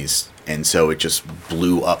harmonies, and so it just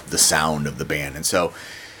blew up the sound of the band, and so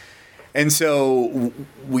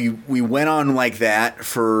we went on like that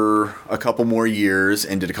for a couple more years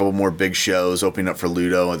and did a couple more big shows, opening up for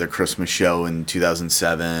Ludo at their Christmas show in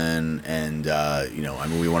 2007. And,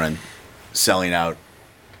 we went on selling out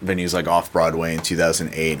venues like Off-Broadway in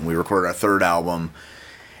 2008. And we recorded our third album.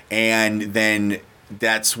 And then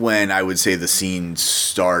that's when I would say the scene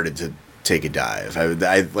started to take a dive.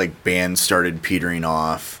 Bands started petering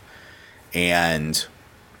off. And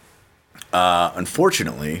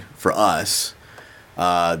unfortunately for us,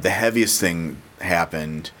 the heaviest thing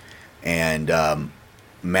happened, and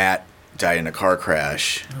Matt died in a car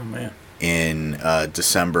crash. Oh man! in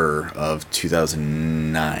December of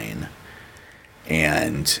 2009,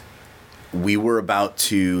 and we were about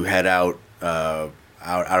to head out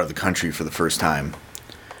of the country for the first time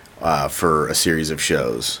for a series of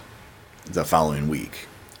shows the following week.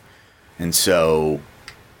 And so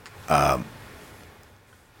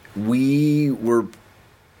we were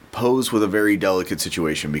posed with a very delicate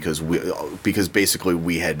situation because basically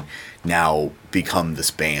we had now become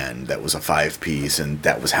this band that was a 5-piece, and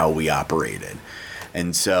that was how we operated.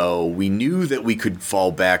 And so we knew that we could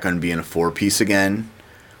fall back on being a 4-piece again,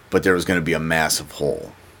 but there was going to be a massive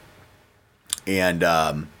hole. And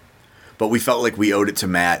but we felt like we owed it to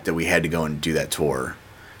Matt that we had to go and do that tour,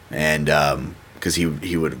 and because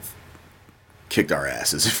he would have kicked our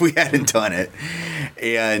asses if we hadn't done it.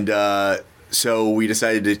 And so we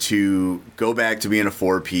decided to go back to being a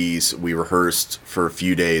 4-piece. We rehearsed for a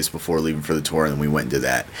few days before leaving for the tour, and then we went and did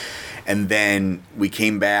that. And then we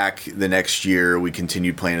came back the next year. We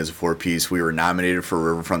continued playing as a 4-piece. We were nominated for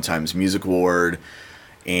Riverfront Times Music Award,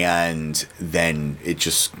 and then it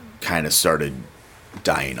just kind of started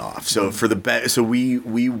dying off. So so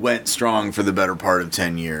we went strong for the better part of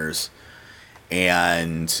 10 years,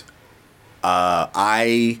 and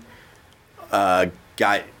I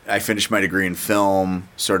finished my degree in film,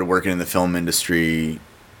 started working in the film industry.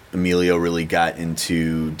 Emilio really got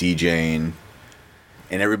into DJing,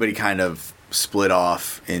 and everybody kind of split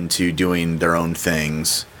off into doing their own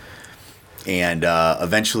things. And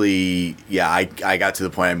eventually, I got to the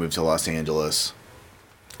point I moved to Los Angeles.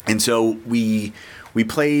 And so we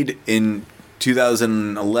played in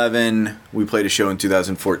 2011, we played a show in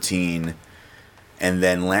 2014, and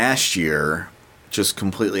then last year, just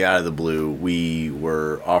completely out of the blue, we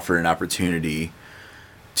were offered an opportunity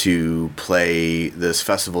to play this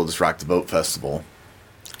festival, this Rock the Vote festival.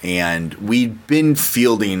 And we'd been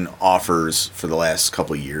fielding offers for the last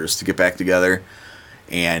couple of years to get back together,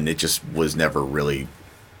 and it just was they never really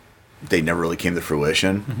came to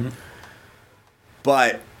fruition. Mm-hmm.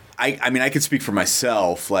 But I mean, I could speak for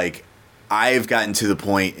myself. Like, I've gotten to the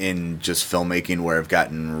point in just filmmaking where I've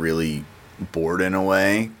gotten really bored in a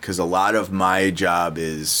way, because a lot of my job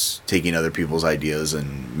is taking other people's ideas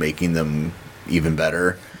and making them even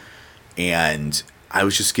better. And I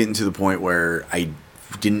was just getting to the point where I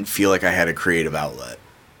didn't feel like I had a creative outlet.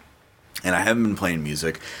 And I haven't been playing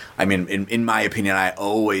music. I mean, in my opinion, I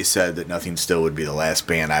always said that Nothing Still would be the last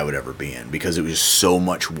band I would ever be in, because it was just so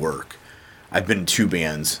much work. I've been in 2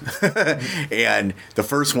 bands, and the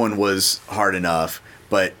first one was hard enough,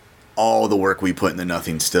 but all the work we put in the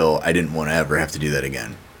Nothing Still, I didn't want to ever have to do that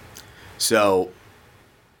again. So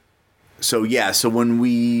when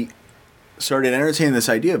we started entertaining this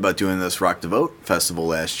idea about doing this Rock the Vote festival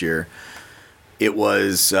last year, it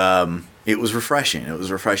was refreshing. It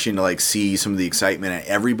was refreshing to see some of the excitement.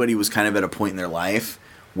 Everybody was kind of at a point in their life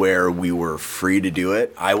where we were free to do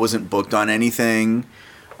it. I wasn't booked on anything.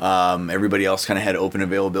 Everybody else kind of had open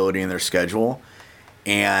availability in their schedule.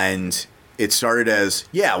 And it started as,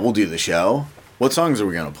 we'll do the show. What songs are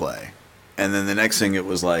we going to play? And then the next thing, it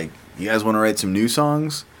was like, you guys want to write some new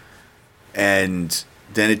songs? And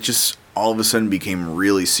then it just all of a sudden became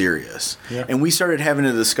really serious. Yeah. And we started having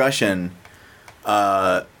a discussion.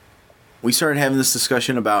 We started having this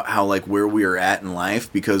discussion about how, where we are at in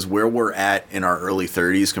life, because where we're at in our early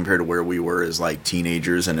 30s compared to where we were as,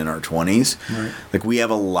 teenagers and in our 20s, right. We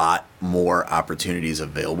have a lot more opportunities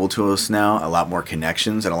available to us now, a lot more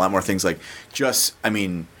connections, and a lot more things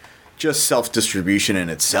just self-distribution in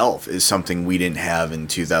itself is something we didn't have in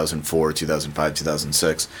 2004, 2005,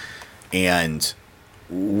 2006. And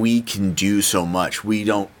we can do so much. We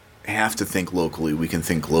don't have to think locally. We can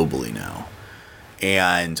think globally now.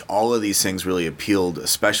 And all of these things really appealed,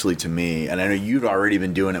 especially to me. And I know you'd already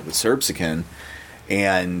been doing it with Serbsican,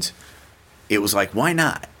 and it was why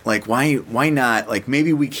not? Why not?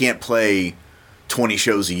 Maybe we can't play 20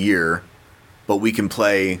 shows a year, but we can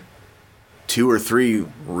play 2 or 3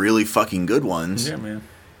 really fucking good ones. Yeah, man.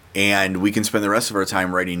 And we can spend the rest of our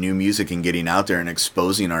time writing new music and getting out there and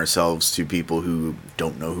exposing ourselves to people who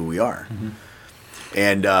don't know who we are. Mm-hmm.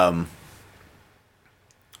 And,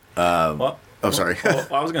 sorry. Well,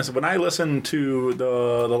 I was going to say, when I listened to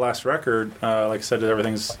the last record, like I said,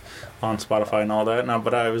 everything's on Spotify and all that.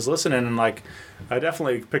 But I was listening, and I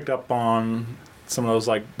definitely picked up on some of those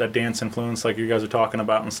that dance influence, you guys are talking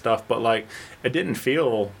about and stuff. But it didn't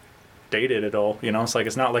feel dated at all.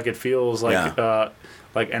 It's not like it feels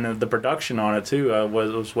and the production on it too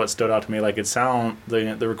was what stood out to me.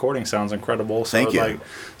 The recording sounds incredible. So Thank you.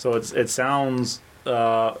 So it sounds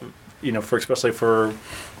especially for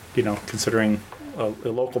considering a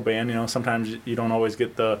local band, sometimes you don't always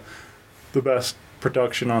get the best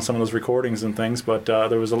production on some of those recordings and things, but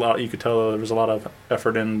there was a lot. You could tell there was a lot of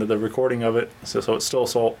effort into the recording of it, so it still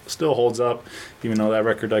holds up, even though that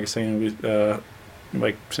record, like I was saying,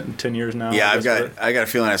 like 10 years now. Yeah, I got a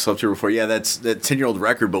feeling I slept through before. Yeah, that's that 10-year-old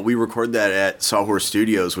record, but we recorded that at Sawhorse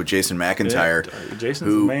Studios with Jason McIntyre. Yeah,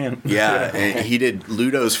 Jason's the man. Yeah, and he did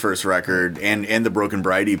Ludo's first record and the Broken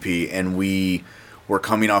Bride EP, and we were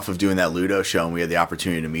coming off of doing that Ludo show, and we had the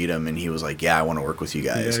opportunity to meet him, and he was like, "Yeah, I want to work with you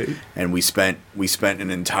guys." Yeah. And we spent an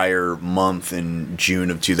entire month in June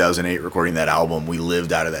of 2008 recording that album. We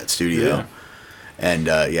lived out of that studio. Yeah. And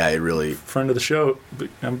it really... Friend of the show.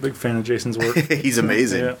 I'm a big fan of Jason's work. He's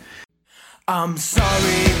amazing. Yeah. I'm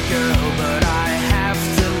sorry, girl, but I have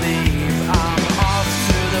to leave. I'm off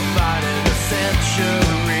to the fight of the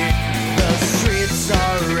century. The streets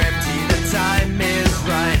are empty, the time is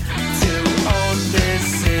right to own this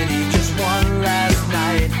city just one last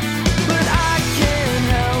night. But I can't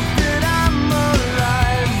help that I'm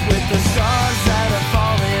alive with the stars that are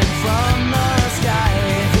falling from the sky.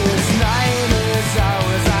 This night is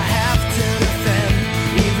ours, I have to defend,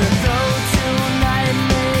 even though tonight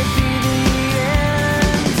may be the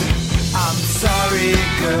end. I'm sorry,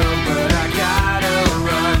 girl, but I gotta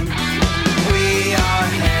run. We are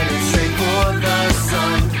headed straight for the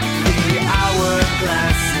sun. The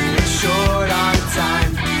hourglass is short on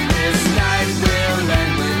time. This night will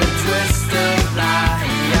end with a twist of light.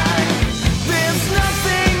 There's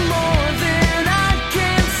nothing more that I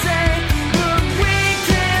can say, but we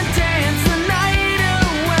can dance the night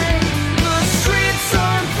away. The streets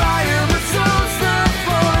on fire, but so's the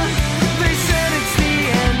floor. They said it's the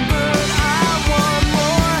end, but I want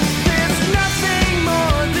more. There's nothing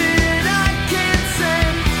more that I can say,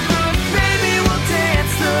 but baby, we'll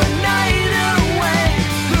dance the night away.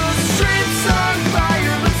 The streets on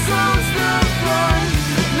fire, but so's the floor.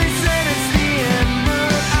 They said it's the end,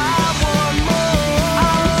 but I want more.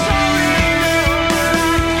 I'm sorry, but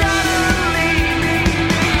I gotta leave.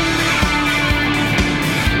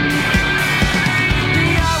 The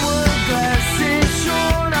hourglass is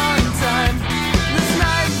short on time. This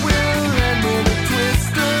night will end with a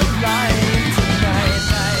twist of light tonight.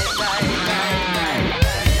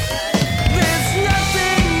 There's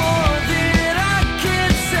nothing more that I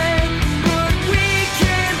can say, but we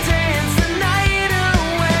can dance the night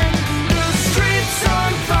away. The streets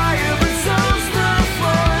on fire, but so's the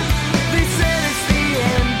floor. They said it's the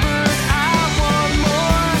end, but I want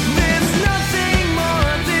more. There's nothing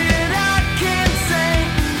more that I can say,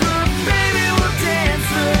 but baby, we'll dance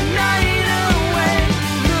the night away.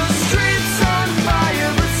 The streets on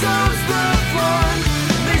fire, but so's the floor.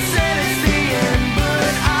 They said it's the end,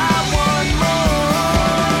 but I want more.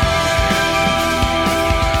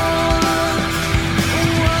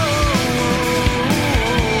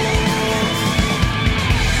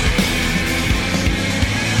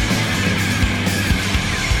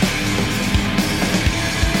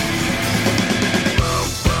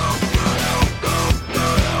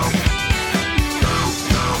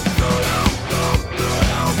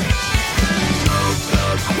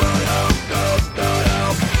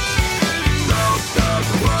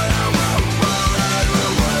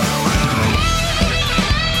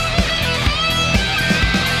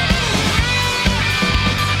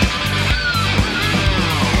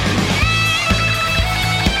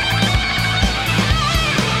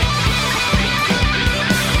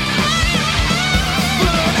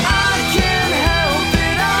 But I can't help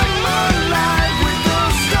it, I'm alive with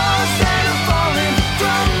those stars that are falling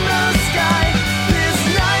from the sky. This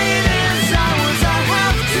night is ours, I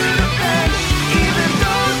have to defend, even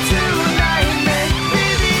though tonight may be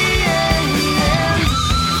the end.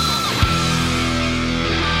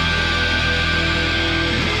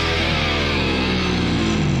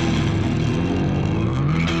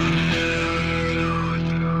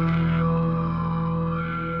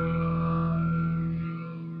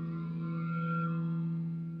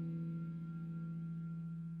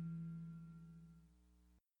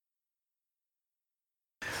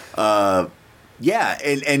 Yeah,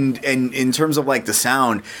 and in terms of like the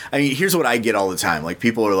sound, I mean, here's what I get all the time. Like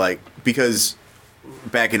people are like, because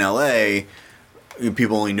back in LA,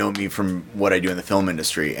 people only know me from what I do in the film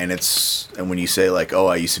industry, and when you say like, oh,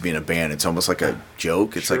 I used to be in a band, it's almost like a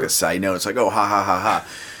joke. It's like a side note. It's like, oh, ha ha ha ha.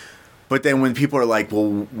 But then when people are like,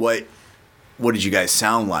 well, what did you guys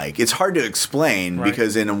sound like? It's hard to explain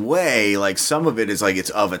because in a way, like some of it is like it's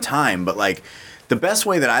of a time, but like the best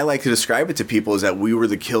way that I like to describe it to people is that we were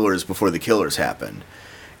the Killers before the Killers happened.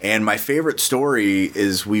 And my favorite story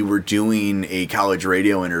is we were doing a college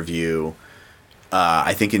radio interview,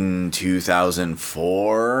 I think in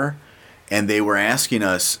 2004, and they were asking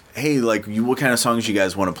us, hey, like, what kind of songs you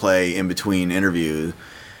guys want to play in between interviews?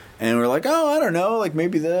 And we're like, oh, I don't know, like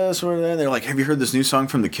maybe this or that. They're like, have you heard this new song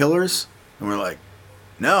from The Killers? And we're like,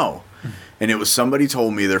 no. And it was somebody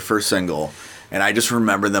told me their first single, and I just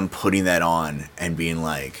remember them putting that on and being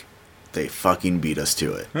like, they fucking beat us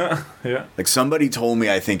to it. Yeah. Like somebody told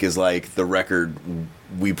me, I think, is like the record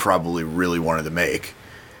we probably really wanted to make,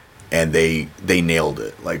 and they nailed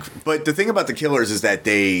it. Like, but the thing about The Killers is that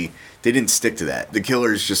they didn't stick to that. The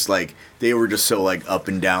Killers just like they were just so like up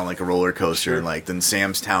and down like a roller coaster, and like then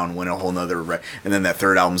Sam's Town went a whole nother and then that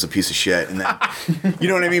third album's a piece of shit, and then you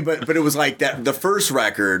know what I mean. But it was like that the first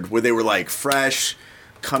record where they were like fresh,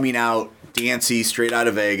 coming out, dancey, straight out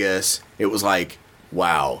of Vegas. It was like,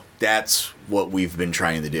 wow, that's what we've been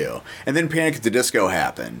trying to do. And then Panic at the Disco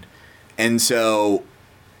happened, and so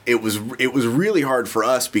it was really hard for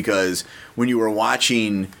us because when you were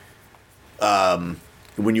watching fan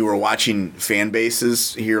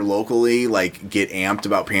bases here locally like get amped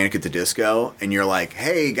about Panic at the Disco, and you're like,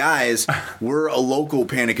 hey guys, we're a local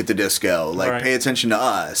Panic at the Disco, like Right. pay attention to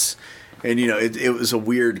us. And you know, it was a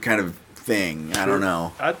weird kind of thing. I don't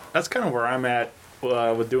know. That's kind of where I'm at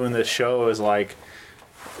with doing this show. Is like,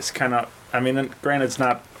 it's kind of. I mean, granted, it's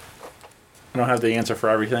not. I don't have the answer for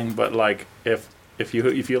everything, but like, if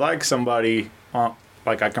you like somebody,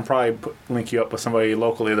 like I can probably link you up with somebody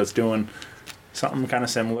locally that's doing something kind of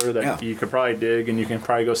similar that you could probably dig, and you can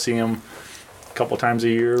probably go see them a couple times a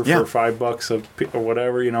year for $5 or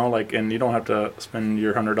whatever, you know, like, and you don't have to spend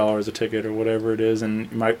your $100 a ticket or whatever it is,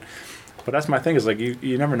 and you might. But that's my thing is like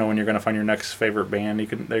you never know when you're gonna find your next favorite band.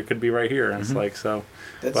 They could be right here, and it's like so.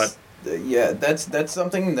 That's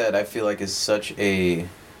something that I feel like is such a.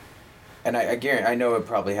 And I guarantee, I know it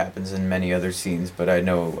probably happens in many other scenes, but I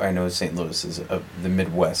know St. Louis the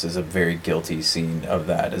Midwest is a very guilty scene of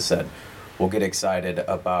that. Is that we'll get excited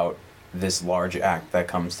about this large act that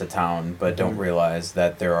comes to town, but don't realize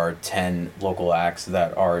that there are 10 local acts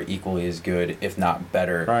that are equally as good, if not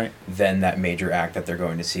better, than that major act that they're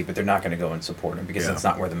going to see. But they're not going to go and support them because that's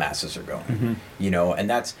not where the masses are going. You know, and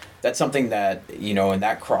that's something that, you know, and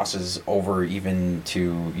that crosses over even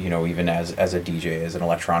to, you know, even as a DJ, as an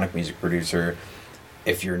electronic music producer,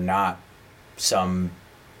 if you're not some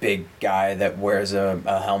big guy that wears a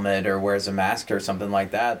helmet or wears a mask or something like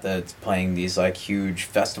that that's playing these like huge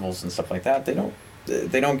festivals and stuff like that,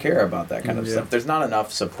 they don't care about that kind of stuff. There's not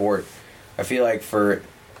enough support. I feel like for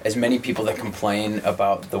as many people that complain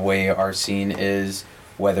about the way our scene is,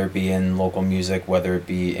 whether it be in local music, whether it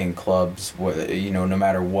be in clubs, you know, no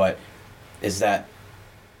matter what, is that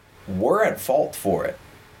we're at fault for it.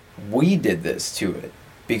 We did this to it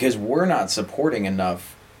because we're not supporting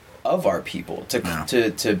enough of our people to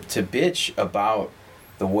bitch about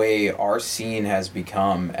the way our scene has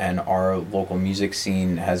become and our local music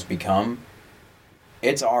scene has become.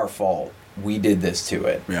 It's our fault. We did this to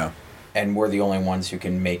it. Yeah. And we're the only ones who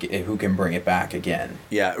can make it, who can bring it back again.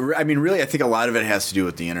 Yeah, I mean, really, I think a lot of it has to do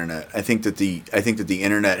with the internet. I think that the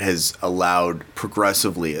internet has allowed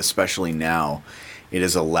progressively, especially now, it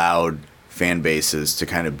has allowed fan bases to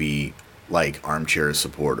kind of be like armchair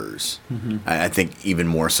supporters. I think even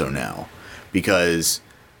more so now, because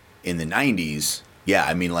in the 90s,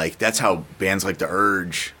 I mean, like that's how bands like The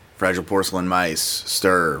Urge, Fragile Porcelain Mice,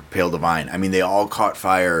 Stir, Pale Divine, I mean, they all caught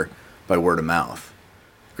fire by word of mouth.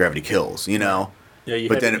 Gravity Kills, you know. Yeah, you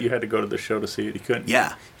had to go to the show to see it. You couldn't.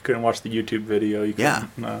 Yeah. You couldn't watch the YouTube video. You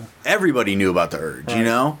couldn't, Everybody knew about The Urge, you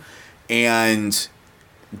know, and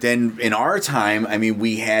then in our time, I mean,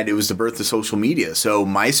 it was the birth of social media. So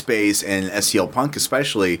MySpace and STL Punk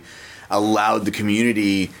especially allowed the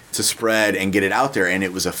community to spread and get it out there, and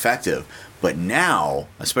it was effective. But now,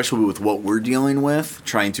 especially with what we're dealing with,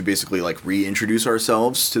 trying to basically like reintroduce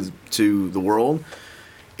ourselves to the world,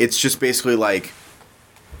 it's just basically like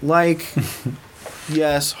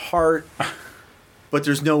yes, heart, but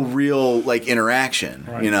there's no real like interaction,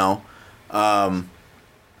 you know.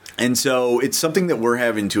 And so it's something that we're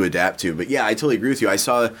having to adapt to. But yeah, I totally agree with you. I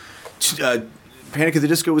saw Panic at the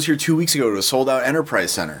Disco was here 2 weeks ago to a sold-out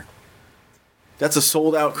Enterprise Center. That's a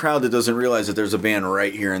sold-out crowd that doesn't realize that there's a band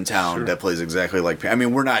right here in town that plays exactly like. I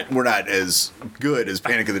mean, we're not as good as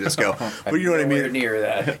Panic at the Disco, but you know what I mean. Near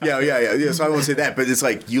that. Yeah. So I won't say that, but it's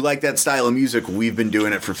like you like that style of music. We've been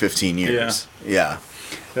doing it for 15 years. Yeah.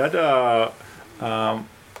 That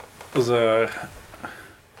was a. I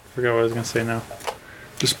forgot what I was gonna say now.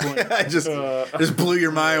 Just blew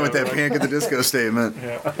your mind with that Panic at the Disco statement.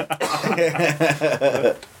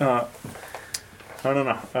 I don't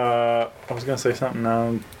know. I was gonna say something. Now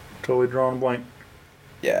I'm totally drawing a blank.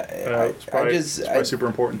 Yeah, it's probably super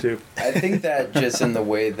important too. I think that just in the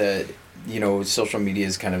way that social media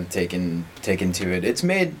is kind of taken to it. It's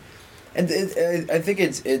made, and I think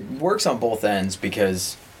it works on both ends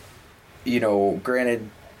because, granted,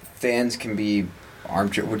 fans can be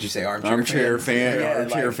armchair. Would you say armchair fan?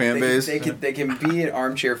 Armchair fan base. They can be an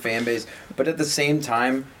armchair fan base, but at the same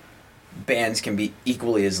time, bands can be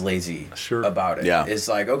equally as lazy about it. Yeah. It's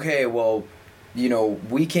like, okay, well,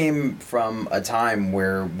 we came from a time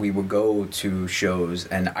where we would go to shows,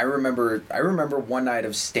 and I remember one night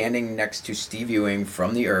of standing next to Steve Ewing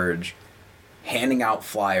from The Urge, handing out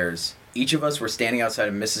flyers. Each of us were standing outside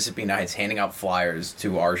of Mississippi Nights handing out flyers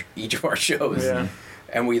to each of our shows. Yeah.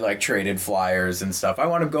 And we traded flyers and stuff. I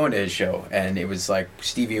wound up going to his show, and it was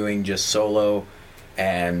Steve Ewing just solo,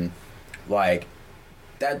 and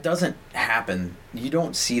that doesn't happen. You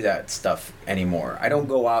don't see that stuff anymore. I don't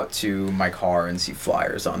go out to my car and see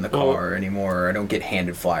flyers on the car anymore. I don't get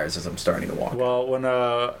handed flyers as I'm starting to walk. Well, when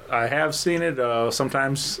I have seen it,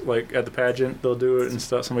 sometimes at the pageant they'll do it and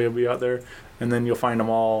stuff. Somebody will be out there, and then you'll find them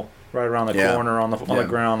all right around the corner on the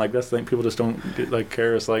ground. That's the thing. People just don't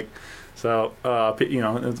care. It's so,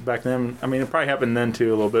 it's back then. I mean, it probably happened then too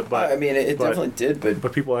a little bit, but it definitely did.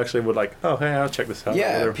 But people actually would oh, hey, I'll check this out.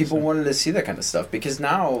 Yeah, people wanted to see that kind of stuff because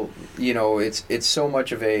now it's so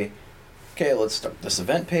much of a let's start this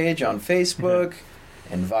event page on Facebook,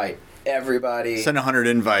 invite everybody, send 100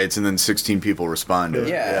 invites, and then 16 people responded.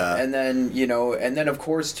 Yeah, and then of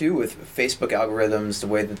course too with Facebook algorithms, the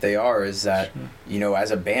way that they are is that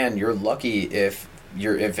as a band, you're lucky if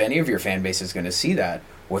any of your fan base is going to see that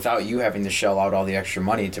without you having to shell out all the extra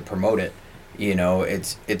money to promote it.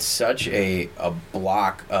 It's such a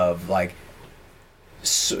block of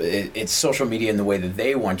it's social media in the way that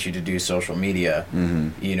they want you to do social media,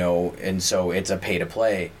 and so it's a pay to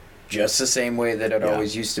play, just the same way that it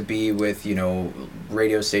always used to be with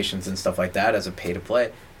radio stations and stuff like that as a pay to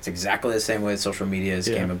play. It's exactly the same way that social media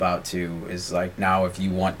came about too. Is now if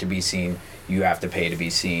you want to be seen, you have to pay to be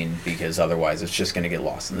seen because otherwise it's just going to get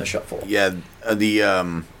lost in the shuffle. Yeah,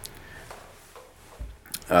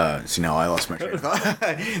 see now I lost my train of thought.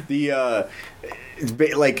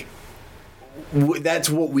 That's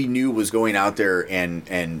what we knew was going out there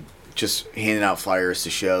and just handing out flyers to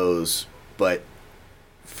shows. But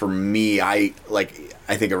for me, I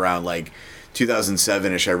think around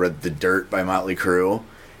 2007ish, I read The Dirt by Motley Crue.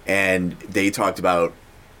 And they talked about,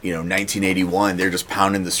 1981, they're just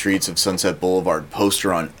pounding the streets of Sunset Boulevard,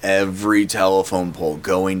 poster on every telephone pole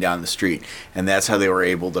going down the street. And that's how they were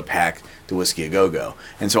able to pack the Whiskey A Go-Go.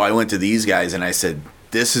 And so I went to these guys and I said,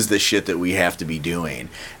 this is the shit that we have to be doing.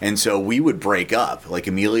 And so we would break up.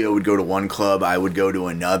 Emilio would go to one club, I would go to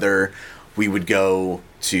another. We would go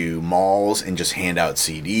to malls and just hand out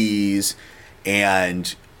CDs.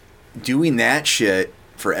 And doing that shit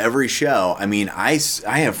for every show. I mean, I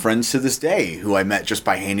have friends to this day who I met just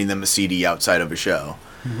by handing them a CD outside of a show.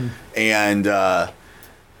 And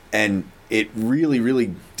it really,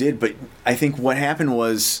 really did. But I think what happened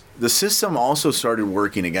was the system also started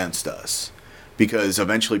working against us because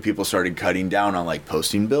eventually people started cutting down on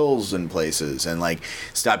posting bills in places and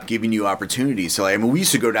stopped giving you opportunities. So we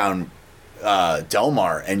used to go down Del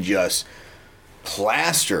Mar and just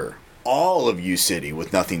plaster all of U City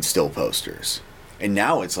with Nothing Still posters. And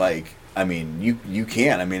now it's you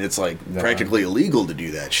can't. I mean, it's practically illegal to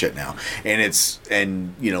do that shit now.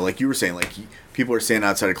 And like you were saying, people are standing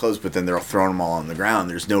outside of clubs, but then they're throwing them all on the ground.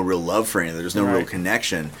 There's no real love for anything. There's no real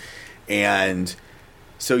connection. And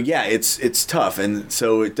so, yeah, it's tough. And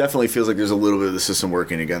so it definitely feels like there's a little bit of the system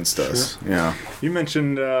working against us. Yeah. You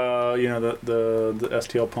mentioned, the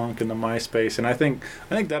STL Punk and the MySpace, and I think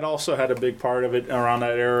that also had a big part of it around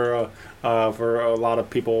that era for a lot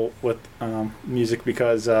of people with music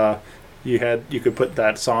because you could put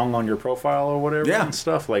that song on your profile or whatever and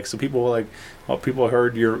stuff. So people people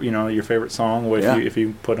heard your favorite song if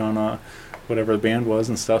you put on whatever the band was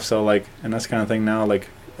and stuff. So and that's kind of thing now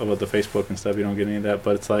about the Facebook and stuff, you don't get any of that,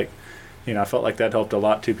 but it's I felt like that helped a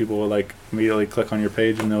lot too. People would immediately click on your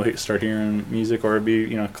page and they'll start hearing music, or it'd be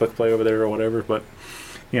click play over there or whatever. But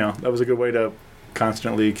that was a good way to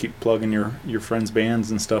constantly keep plugging your friends' bands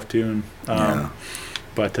and stuff too. And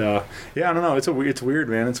but I don't know. It's weird,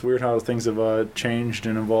 man. It's weird how things have changed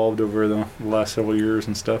and evolved over the last several years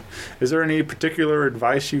and stuff. Is there any particular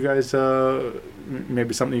advice you guys,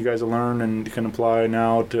 maybe something you guys have learned and can apply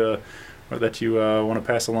now to? Or that you want to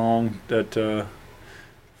pass along that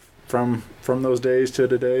from those days to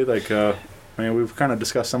today? We've kind of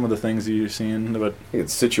discussed some of the things you've seen, but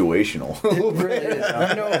it's situational. It really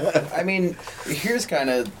is. Here's kind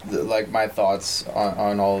of my thoughts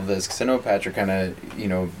on all of this, because I know Patrick kind of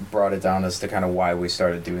brought it down as to kind of why we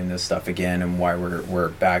started doing this stuff again and why we're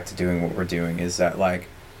back to doing what we're doing. Is that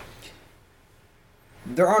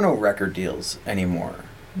there are no record deals anymore.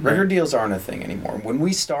 Record deals aren't a thing anymore. When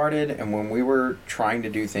we started and when we were trying to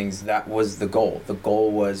do things, that was the goal. The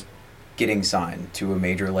goal was getting signed to a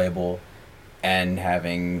major label and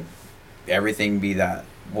having everything be that.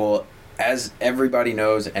 Well, as everybody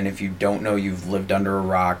knows, and if you don't know, you've lived under a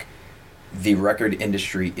rock, the record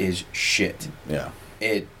industry is shit. Yeah.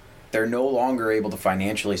 They're no longer able to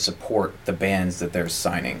financially support the bands that they're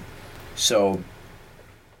signing. So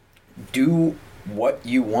do what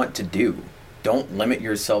you want to do. Don't limit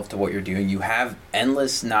yourself to what you're doing. You have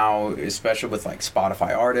endless now, especially with like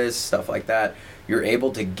Spotify artists, stuff like that. You're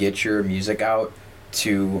able to get your music out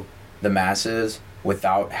to the masses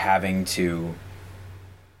without having to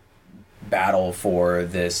battle for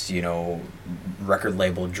this, record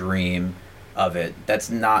label dream of it.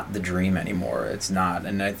 That's not the dream anymore. It's not.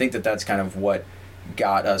 And I think that that's kind of what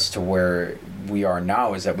got us to where we are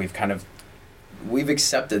now, is that we've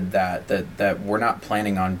accepted that we're not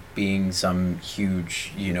planning on being some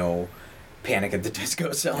huge, Panic at the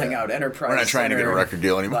Disco selling out enterprise. We're not trying to get a record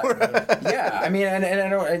deal anymore. Yeah, I mean, and I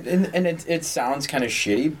don't, and it sounds kind of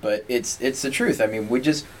shitty, but it's the truth. I mean,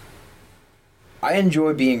 I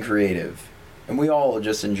enjoy being creative, and we all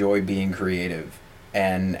just enjoy being creative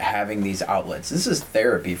and having these outlets. This is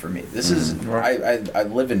therapy for me. This is I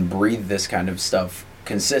live and breathe this kind of stuff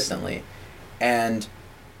consistently, and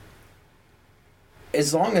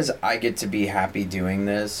as long as I get to be happy doing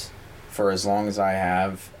this for as long as I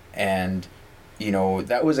have, and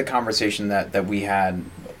that was a conversation that we had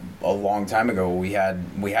a long time ago. We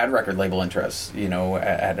had record label interests,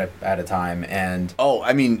 at a time, and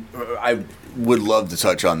I would love to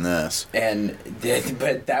touch on this.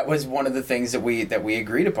 But that was one of the things that we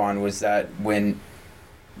agreed upon, was that when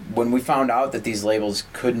we found out that these labels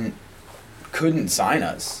couldn't sign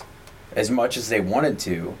us as much as they wanted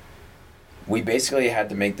to, we basically had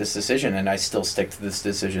to make this decision, and I still stick to this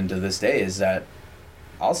decision to this day, is that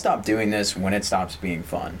I'll stop doing this when it stops being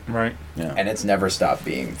fun. Right. Yeah. And it's never stopped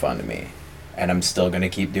being fun to me. And I'm still going to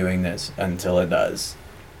keep doing this until it does.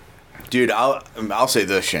 Dude, I'll say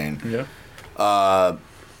this, Shane. Yeah.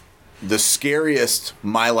 The scariest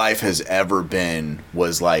my life has ever been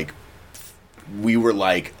was like, we were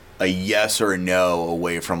like a yes or a no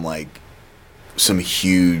away from like some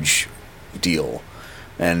huge deal.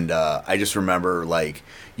 And I just remember like,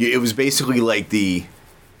 it was basically like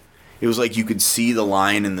it was like you could see the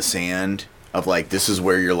line in the sand of like, this is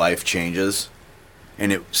where your life changes.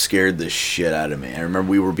 And it scared the shit out of me. I remember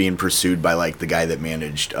we were being pursued by like the guy that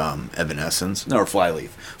managed Evanescence. No,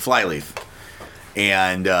 Flyleaf.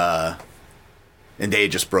 And they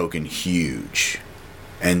had just broken huge.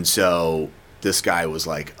 And so this guy was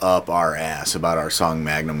like up our ass about our song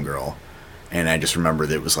Magnum Girl. And I just remember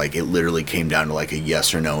that it was like, it literally came down to like a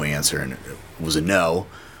yes or no answer. And it was a no.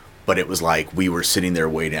 But it was like, we were sitting there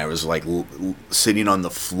waiting. I was like sitting on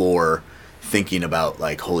the floor thinking about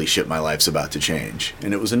like, holy shit, my life's about to change.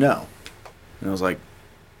 And it was a no. And I was like,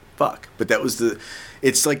 fuck. But that was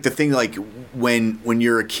it's like the thing, like when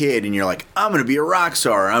you're a kid and you're like, I'm going to be a rock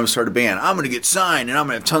star. I'm going to start a band. I'm going to get signed and I'm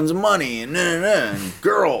going to have tons of money and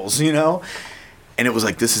girls, And it was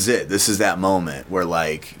like, this is it. This is that moment where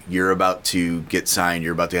like, you're about to get signed.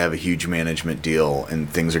 You're about to have a huge management deal and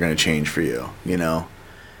things are going to change for you,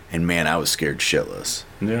 And man, I was scared shitless.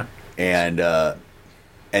 Yeah.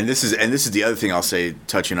 And this is the other thing I'll say,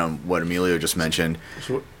 touching on what Emilio just mentioned.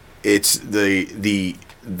 It's the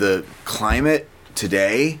climate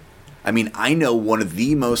today. I mean, I know one of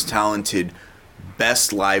the most talented,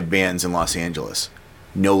 best live bands in Los Angeles.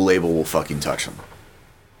 No label will fucking touch them.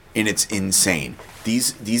 And it's insane.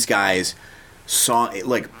 These guys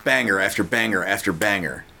like banger after banger after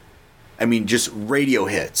banger. I mean, just radio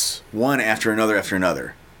hits, one after another after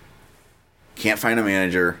another. Can't find a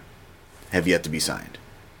manager, have yet to be signed.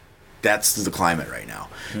 That's the climate right now.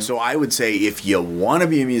 Mm-hmm. So I would say if you want to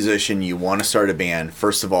be a musician, you want to start a band,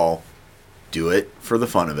 first of all, do it for the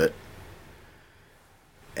fun of it.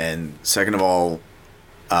 And second of all,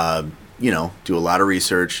 do a lot of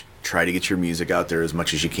research, try to get your music out there as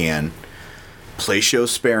much as you can. Play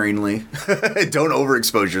shows sparingly. Don't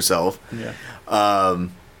overexpose yourself. Yeah.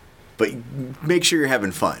 But make sure you're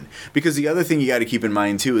having fun. Because the other thing you got to keep in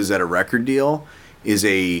mind, too, is that a record deal is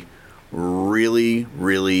a really,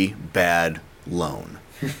 really bad loan.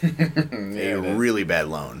 Really bad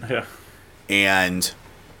loan. Yeah. And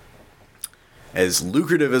as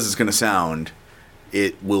lucrative as it's going to sound,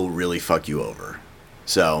 it will really fuck you over.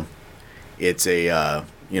 So it's in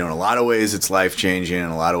a lot of ways it's life-changing. In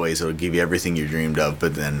a lot of ways it'll give you everything you dreamed of.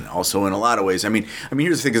 But then also in a lot of ways, I mean,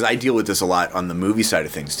 here's the thing, because I deal with this a lot on the movie side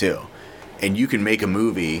of things, too. And you can make a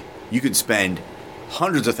movie, you could spend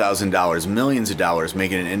hundreds of $1,000s, millions of dollars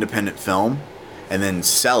making an independent film and then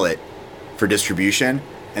sell it for distribution,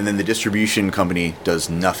 and then the distribution company does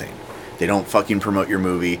nothing. They don't fucking promote your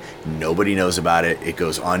movie. Nobody knows about it. It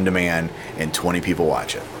goes on demand and 20 people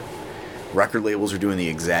watch it. Record labels are doing the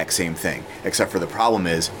exact same thing, except for the problem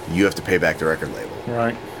is you have to pay back the record label.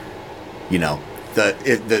 Right. You know,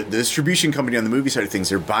 the distribution company on the movie side of things,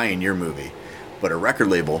 they're buying your movie, but a record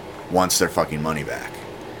label wants their fucking money back.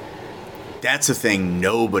 That's a thing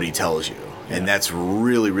nobody tells you, and that's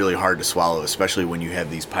really, really hard to swallow, especially when you have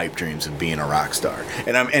these pipe dreams of being a rock star.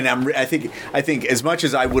 I think as much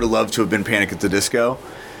as I would have loved to have been Panic at the Disco,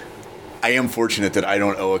 I am fortunate that I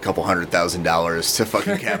don't owe a couple $100,000 to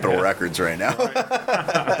fucking Capitol Records right now.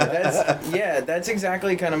 That's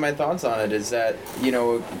exactly kind of my thoughts on it. Is that, you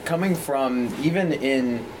know, coming from even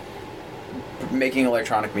in making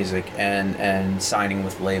electronic music and signing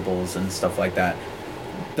with labels and stuff like that.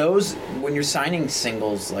 Those, when you're signing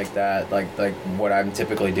singles like that, like what I'm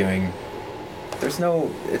typically doing, it's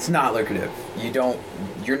not lucrative.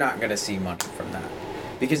 You're not going to see money from that.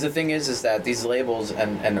 Because the thing is that these labels,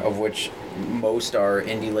 and of which most are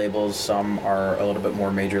indie labels, some are a little bit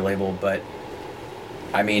more major label, but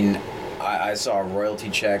I mean, I saw a royalty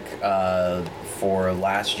check for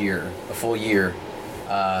last year, a full year.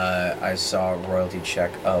 I saw a royalty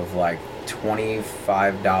check of like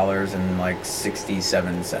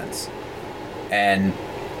 $25.67, and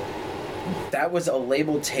that was a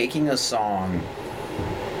label taking a song,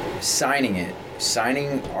 signing it,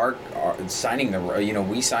 signing the, you know,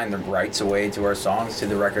 we signed the rights away to our songs to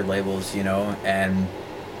the record labels, you know, and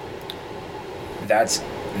that's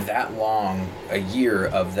that long, a year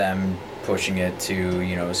of them pushing it to,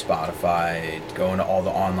 you know, Spotify, going to all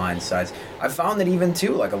the online sites. I found that even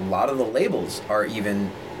too, like a lot of the labels are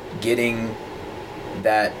even getting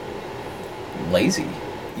that lazy,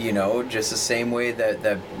 you know, just the same way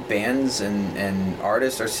that bands and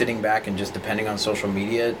artists are sitting back and just depending on social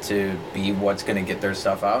media to be what's going to get their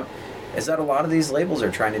stuff out, is that a lot of these labels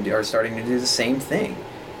are starting to do the same thing,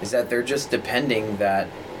 is that they're just depending that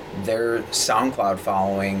their SoundCloud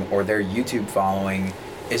following or their YouTube following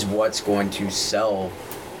is what's going to sell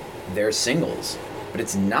their singles. But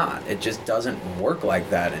it's not. It just doesn't work like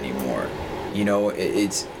that anymore. You know,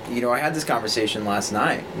 it's, you know, I had this conversation last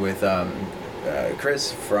night with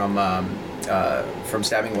Chris from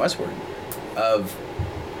Stabbing Westward, of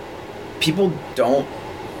people don't,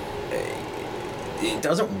 it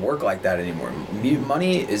doesn't work like that anymore.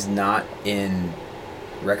 Money is not in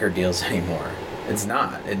record deals anymore. It's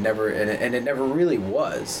not. It never, and it never really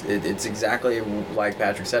was. It's exactly like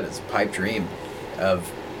Patrick said. It's a pipe dream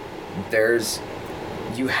of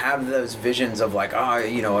you have those visions of like, oh,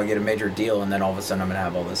 you know, I get a major deal and then all of a sudden I'm going to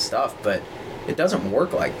have all this stuff. But it doesn't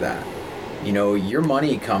work like that. You know, your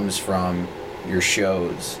money comes from your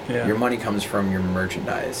shows. Yeah. Your money comes from your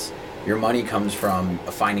merchandise. Your money comes from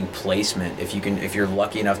finding placement. If you're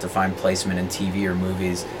lucky enough to find placement in TV or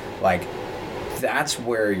movies, like that's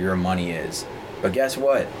where your money is. But guess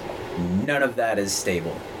what? None of that is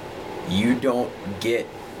stable. You don't get,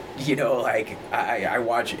 you know, like I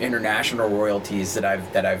watch international royalties that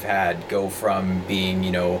I've had go from being,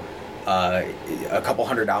 you know, a couple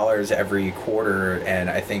 $100 every quarter, and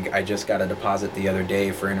I think I just got a deposit the other day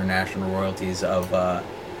for international royalties of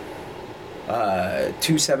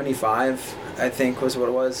 $2.75. I think was what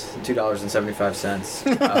it was,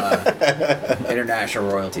 $2.75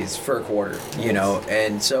 international royalties for a quarter, you know,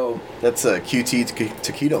 and so that's a QT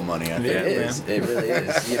taquito money. I think it really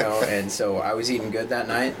is, you know, and so I was eating good that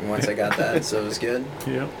night, and once I got that, so it was good.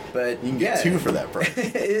 Yeah, but you can get two for that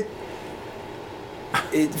price.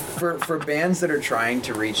 For bands that are trying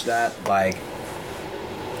to reach that, like,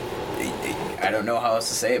 I don't know how else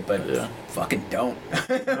to say it, but fucking don't.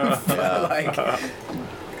 Like,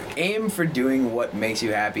 aim for doing what makes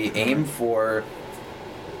you happy. Aim for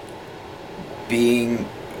being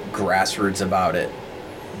grassroots about it,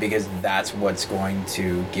 because that's what's going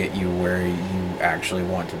to get you where you actually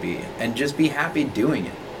want to be. And just be happy doing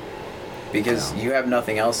it, because you have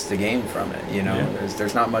nothing else to gain from it. You know,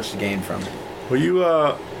 there's not much to gain from it.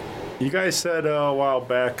 Well, you guys said a while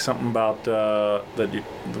back something about now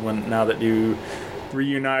that you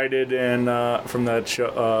reunited and from that show,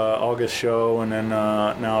 August show, and then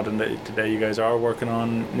now today you guys are working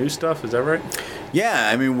on new stuff. Is that right? Yeah,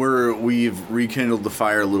 I mean we've rekindled the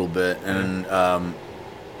fire a little bit, and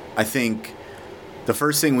I think the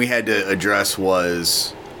first thing we had to address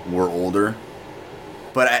was we're older,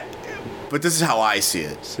 but but this is how I see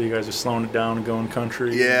it. So you guys are slowing it down and going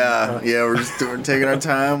country. Yeah, we're taking our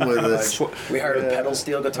time with it. We hired a pedal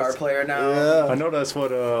steel guitar player now. Yeah. I know that's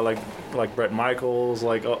what like Bret Michaels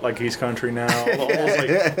like he's country now. All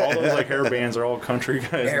those like hair bands are all country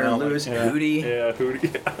guys. Aaron now. Lewis, Like, Hootie. Yeah,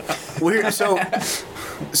 Hootie. Weird. So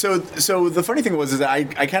the funny thing was is that I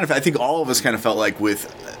think all of us kind of felt like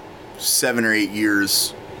with 7 or 8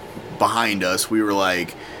 years behind us, we were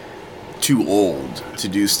like too old to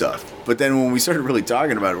do stuff. But then when we started really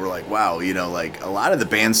talking about it, we're like, wow, like a lot of the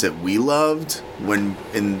bands that we loved when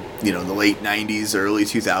in the late 90s, early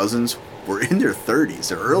 2000s were in their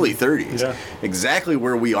 30s or early 30s, Yeah. exactly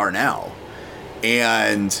where we are now.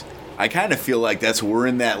 And I kind of feel like we're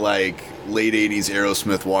in that like late 80s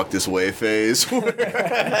Aerosmith Walk This Way phase where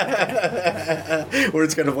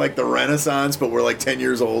it's kind of like the Renaissance, but we're like 10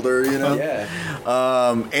 years older, Yeah.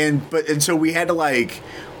 And so we had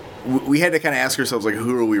to kind of ask ourselves, like,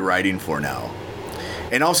 who are we writing for now?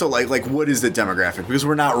 And also, like what is the demographic? Because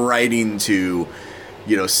we're not writing to,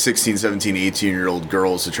 16, 17, 18-year-old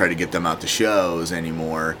girls to try to get them out to shows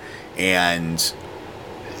anymore. And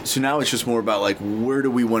so now it's just more about, like, where do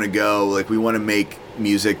we want to go? Like, we want to make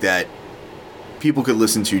music that people could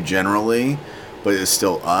listen to generally, but it's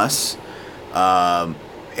still us.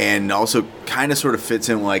 And also kind of sort of fits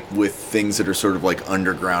in, like, with things that are sort of, like,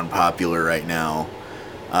 underground popular right now.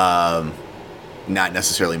 Not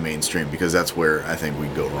necessarily mainstream, because that's where I think we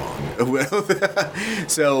go wrong.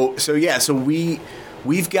 So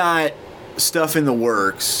we've got stuff in the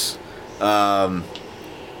works.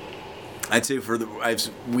 I'd say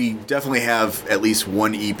we definitely have at least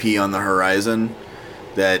one EP on the horizon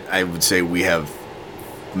that I would say we have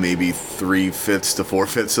maybe 3/5 to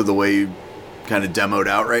 4/5 of the way kind of demoed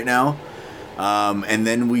out right now. And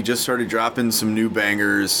then we just started dropping some new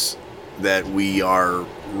bangers that we are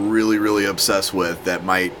really, really obsessed with that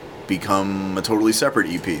might become a totally separate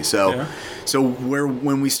EP. So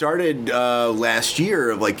when we started last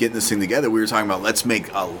year of like getting this thing together, we were talking about let's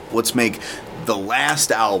make the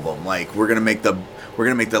last album. Like we're gonna make the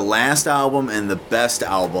last album and the best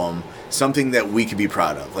album something that we could be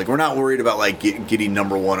proud of. Like we're not worried about like getting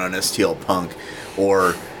number one on STL Punk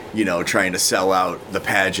or trying to sell out the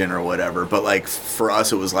pageant or whatever. But like for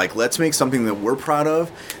us, it was like, let's make something that we're proud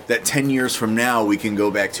of that 10 years from now we can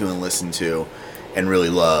go back to and listen to and really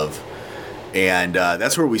love. And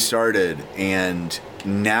that's where we started. And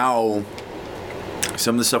now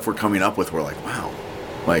some of the stuff we're coming up with, we're like, wow,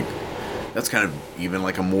 like that's kind of even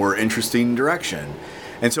like a more interesting direction.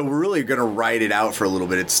 And so we're really going to write it out for a little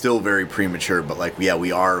bit. It's still very premature, but like, yeah,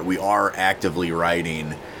 we are actively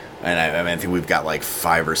writing. And I think we've got like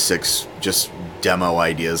 5 or 6 just demo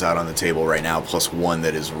ideas out on the table right now, plus one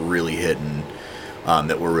that is really hitting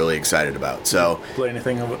that we're really excited about. So Play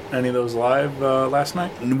any of those live last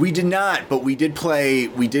night? we did not, but we did play.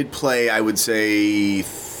 I would say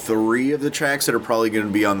 3 of the tracks that are probably going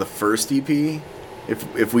to be on the first EP,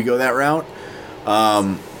 if we go that route.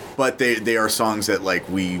 But they are songs that like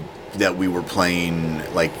we were playing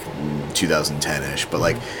like 2010ish, but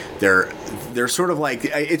like they're sort of like,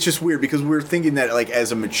 it's just weird because we're thinking that like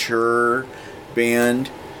as a mature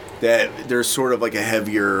band that there's sort of like a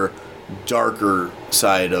heavier, darker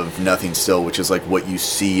side of Nothing Still, which is like what you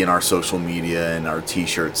see in our social media and our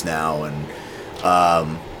t-shirts now,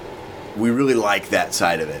 and we really like that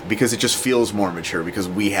side of it because it just feels more mature because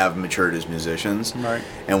we have matured as musicians, right?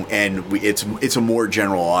 And it's a more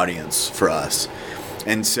general audience for us,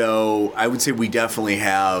 and so I would say we definitely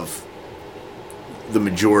have the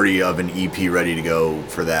majority of an EP ready to go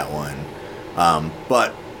for that one,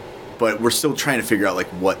 but we're still trying to figure out like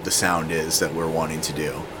what the sound is that we're wanting to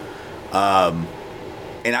do.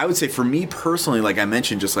 And I would say for me personally, like I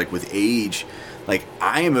mentioned, just like with age, like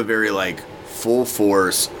I am a very like full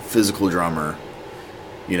force physical drummer.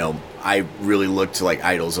 I really look to like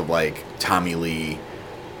idols of like Tommy Lee,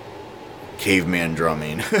 caveman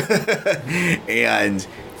drumming. And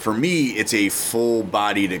for me, it's a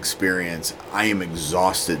full-bodied experience. I am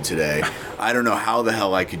exhausted today. I don't know how the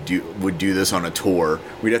hell I would do this on a tour.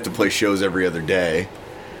 We'd have to play shows every other day.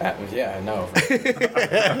 Yeah, I know.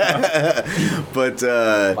 But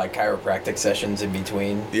like chiropractic sessions in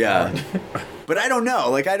between. Yeah. But I don't know.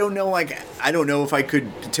 Like I don't know if I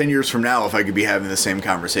could 10 years from now if I could be having the same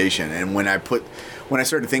conversation. And when I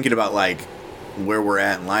started thinking about like where we're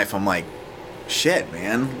at in life, I'm like, shit,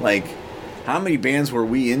 man. Like how many bands were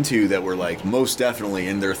we into that were like most definitely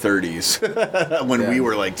in their 30s when we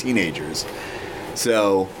were like teenagers?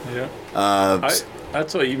 So yeah.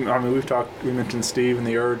 That's what we mentioned Steve and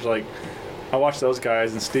the Urge. Like, I watch those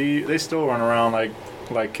guys, and Steve, they still run around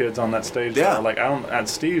like kids on that stage. Yeah. Now. Like,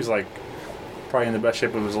 Steve's like probably in the best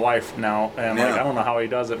shape of his life now, and like Yeah. I don't know how he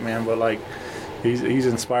does it, man, but like he's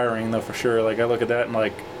inspiring though for sure. Like I look at that and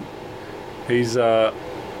like he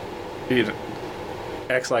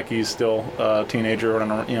acts like he's still a teenager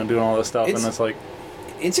and doing all this stuff, and it's like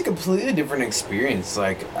it's a completely different experience.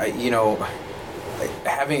 Like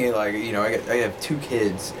having like I have 2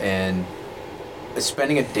 kids, and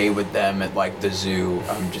spending a day with them at like the zoo,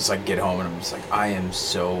 I'm just like get home and I'm just like I am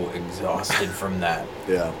so exhausted from that.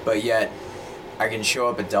 Yeah. But yet I can show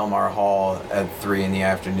up at Del Mar Hall at 3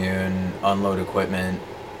 p.m, unload equipment,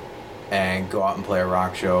 and go out and play a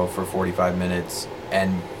rock show for 45 minutes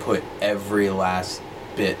and put every last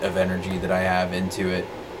bit of energy that I have into it,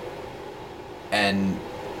 and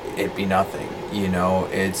it'd be nothing.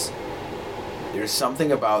 There's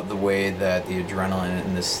something about the way that the adrenaline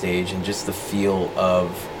in the stage and just the feel of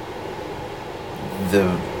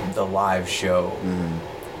the live show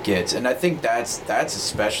gets, and I think that's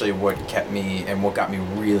especially what kept me and what got me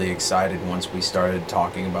really excited once we started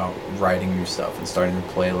talking about writing new stuff and starting to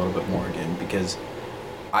play a little bit more again, because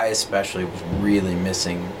I especially was really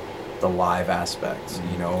missing the live aspects.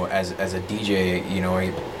 As a DJ,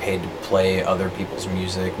 I paid to play other people's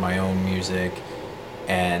music, my own music,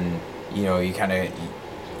 and you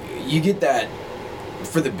get that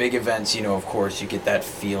for the big events. Of course you get that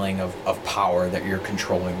feeling of power that you're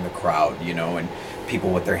controlling the crowd, and people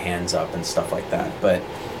with their hands up and stuff like that. But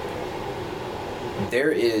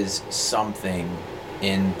there is something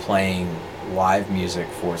in playing live music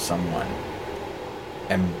for someone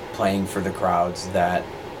and playing for the crowds that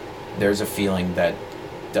there's a feeling that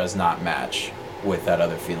does not match with that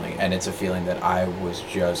other feeling, and it's a feeling that I was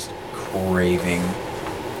just craving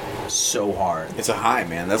so hard. It's a high,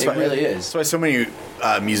 man. That's why really is. That's why so many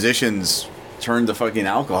musicians turn to fucking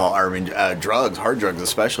alcohol, or drugs, hard drugs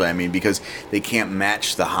especially. Because they can't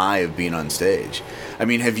match the high of being on stage.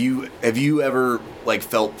 Have you ever like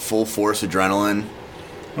felt full force adrenaline?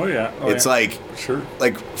 oh yeah, It's like sure.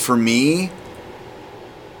 like for me,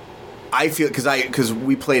 I feel because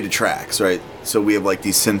we play to tracks, right? So we have like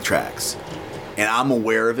these synth tracks, and I'm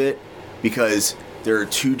aware of it because there are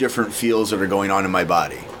 2 different feels that are going on in my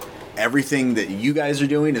body. Everything that you guys are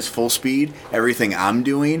doing is full speed. Everything I'm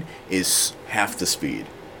doing is half the speed,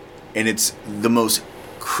 and it's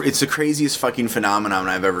the craziest fucking phenomenon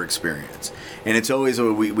I've ever experienced. And it's always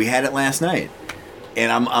we had it last night,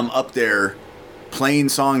 and I'm up there playing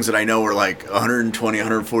songs that I know are like 120,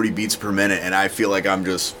 140 beats per minute, and I feel like I'm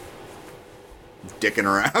just dicking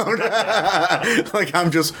around. Like I'm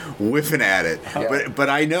just whiffing at it. Yeah. But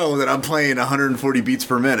I know that I'm playing 140 beats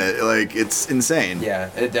per minute. Like it's insane. Yeah,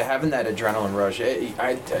 having that adrenaline rush, you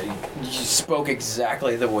spoke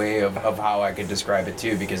exactly the way of how I could describe it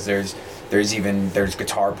too, because there's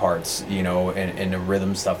guitar parts, and the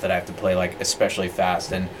rhythm stuff that I have to play like especially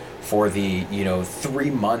fast, and for the 3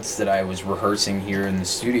 months that I was rehearsing here in the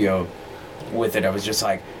studio with it, I was just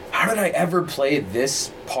like, how did I ever play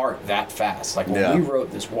this part that fast? Like when we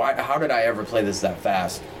wrote this, how did I ever play this that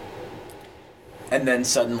fast? And then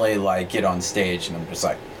suddenly like get on stage and I'm just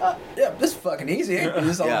like, yeah, this is fucking easy. I can do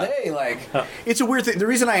this all day. Like it's a weird thing. The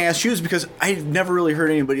reason I asked you is because I've never really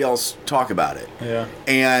heard anybody else talk about it. Yeah.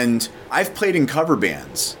 And I've played in cover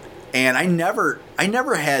bands, and I never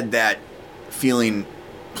had that feeling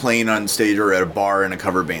playing on stage or at a bar in a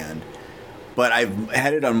cover band. But I've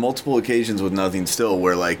had it on multiple occasions with Nothing Still,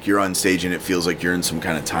 where like you're on stage and it feels like you're in some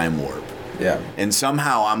kind of time warp. Yeah. And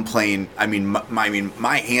somehow I'm playing.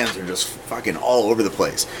 My hands are just fucking all over the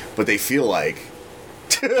place, but they feel like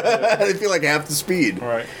they feel like half the speed.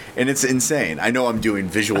 Right. And it's insane. I know I'm doing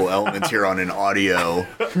visual elements here on an audio,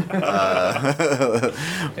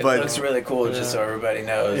 It looks really cool, just so everybody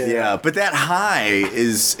knows. yeah. But that high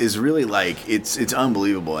is really like it's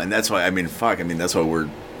unbelievable, and that's why that's why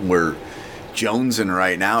we're jonesing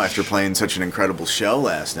right now after playing such an incredible show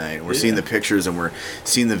last night. We're seeing the pictures and we're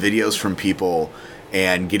seeing the videos from people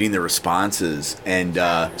and getting the responses, and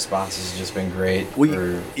Responses have just been great.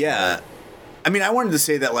 I wanted to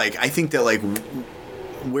say that like I think that like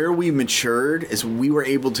where we matured is we were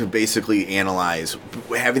able to basically analyze,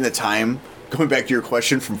 having the time, going back to your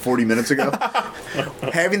question from 40 minutes ago,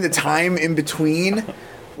 having the time in between,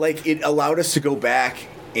 like it allowed us to go back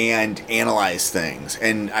and analyze things.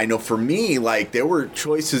 And I know for me, like there were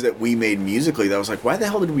choices that we made musically that I was like, why the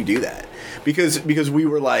hell did we do that? Because we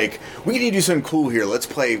were like, we need to do something cool here. Let's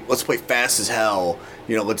play fast as hell.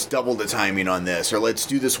 Let's double the timing on this, or let's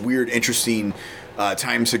do this weird, interesting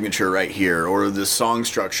time signature right here, or the song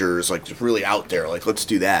structure is like just really out there. Like let's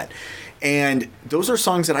do that. And those are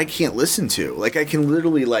songs that I can't listen to. Like I can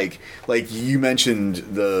literally like you mentioned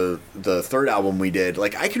the third album we did.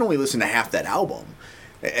 Like I can only listen to half that album.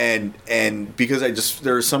 And because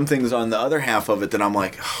there are some things on the other half of it that I'm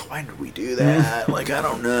like, oh, why did we do that? Like, I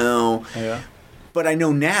don't know. Yeah. But I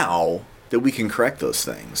know now that we can correct those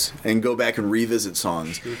things and go back and revisit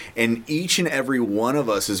songs. Sure. And each and every one of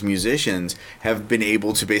us as musicians have been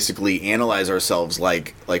able to basically analyze ourselves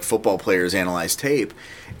like football players analyze tape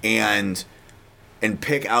and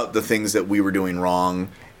pick out the things that we were doing wrong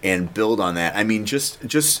and build on that. I mean,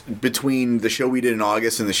 just between the show we did in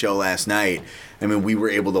August and the show last night, I mean, we were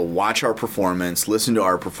able to watch our performance, listen to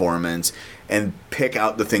our performance, and pick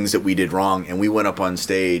out the things that we did wrong. And we went up on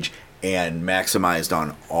stage and maximized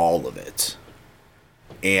on all of it.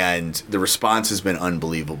 And the response has been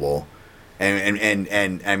unbelievable. And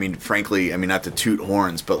I mean, frankly, I mean, not to toot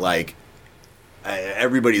horns, but like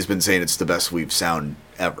everybody's been saying it's the best we've sound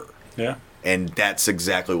ever. Yeah. And that's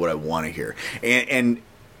exactly what I want to hear.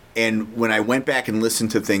 And when I went back and listened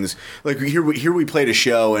to things, like here we played a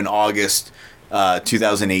show in August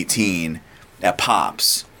 2018 at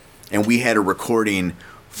Pops, and we had a recording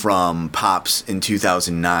from Pops in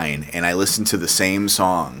 2009, and I listened to the same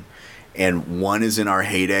song, and one is in our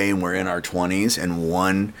heyday and we're in our 20s, and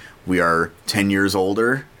one we are 10 years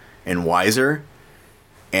older and wiser,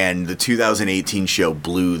 and the 2018 show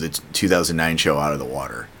blew the 2009 show out of the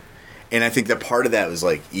water. And I think that part of that was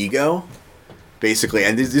like ego, basically,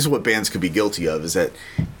 and this is what bands could be guilty of, is that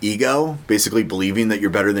ego, basically believing that you're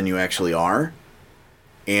better than you actually are,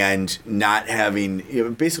 and not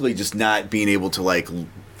having, basically just not being able to like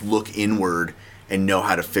look inward and know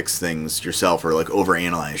how to fix things yourself or like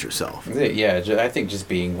overanalyze yourself. Yeah, I think just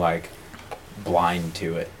being like blind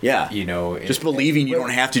to it. Yeah. You know, just believing you don't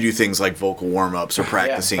have to do things like vocal warm-ups or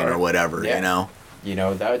practicing or whatever, you know? You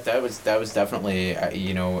know, that was definitely,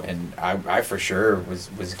 you know, and I for sure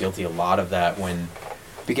was guilty a lot of that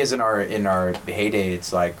because in our heyday,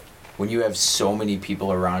 it's like when you have so many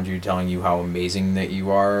people around you telling you how amazing that you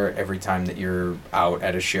are every time that you're out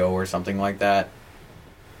at a show or something like that.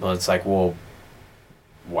 Well, it's like, well,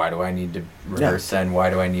 why do I need to rehearse then? Why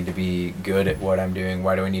do I need to be good at what I'm doing?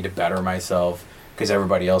 Why do I need to better myself? Because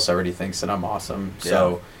everybody else already thinks that I'm awesome. Yeah.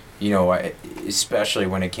 So, you know, especially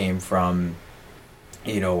when it came from,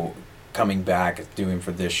 you know, coming back doing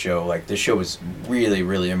for this show, like this show was really,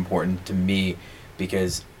 really important to me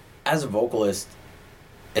because as a vocalist,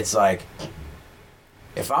 it's like,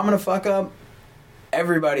 if I'm going to fuck up,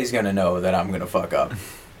 everybody's going to know that I'm going to fuck up.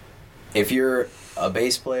 If you're a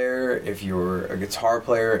bass player, if you're a guitar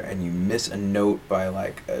player and you miss a note by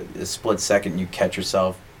like a split second, you catch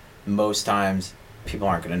yourself, most times people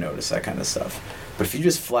aren't going to notice that kind of stuff. But if you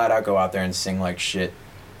just flat out go out there and sing like shit,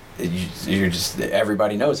 you're just,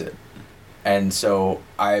 everybody knows it. And so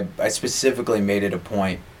I specifically made it a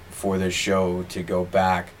point for this show to go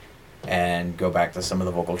back to some of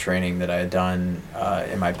the vocal training that I had done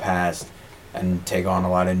in my past and take on a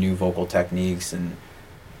lot of new vocal techniques and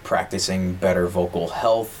practicing better vocal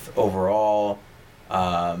health overall,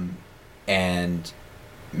 and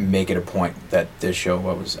make it a point that this show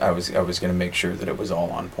I was going to make sure that it was all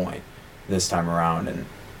on point this time around,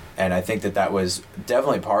 and I think that was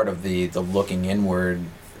definitely part of the looking inward,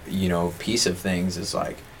 you know, piece of things. Is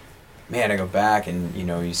like, man, I go back and, you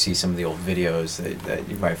know, you see some of the old videos that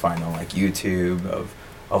you might find on like YouTube of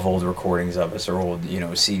old recordings of us or old, you know,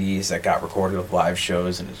 CDs that got recorded of live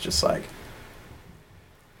shows, and it's just like,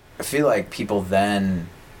 I feel like people then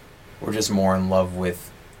were just more in love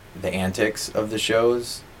with the antics of the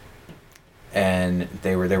shows, and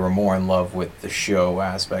they were more in love with the show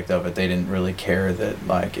aspect of it. They didn't really care that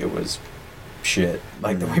like it was shit,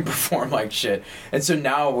 like that we perform like shit. And so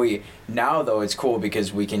now though it's cool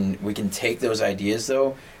because we can take those ideas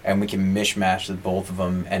though and we can mishmash the both of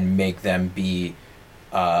them and make them be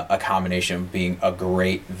a combination of being a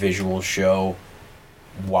great visual show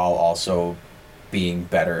while also being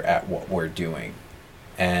better at what we're doing.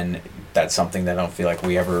 And that's something that I don't feel like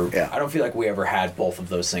we ever had both of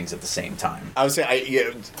those things at the same time. I would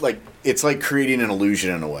say like it's like creating an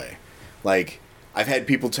illusion in a way. Like, I've had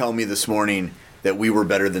people tell me this morning that we were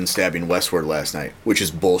better than Stabbing Westward last night, which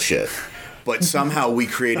is bullshit. But somehow we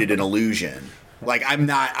created an illusion. Like, I'm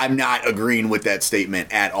not agreeing with that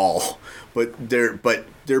statement at all. But there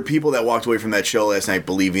are people that walked away from that show last night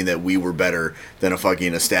believing that we were better than a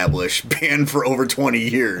fucking established band for over 20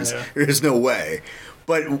 years. Yeah. There's no way.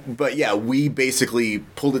 But yeah, we basically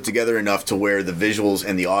pulled it together enough to where the visuals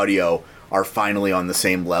and the audio are finally on the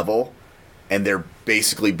same level, and they're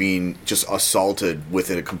basically being just assaulted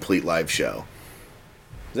within a complete live show.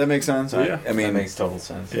 Does that make sense? Yeah. I mean, that makes total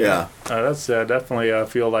sense. Yeah. That's definitely, I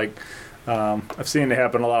feel like I've seen it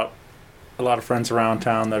happen a a lot of friends around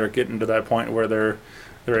town that are getting to that point where they're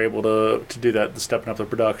able to do that, stepping up the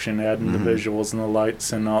production, adding the visuals and the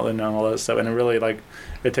lights and all that stuff, and it really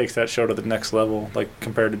it takes that show to the next level, like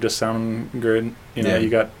compared to just sounding good. You know, you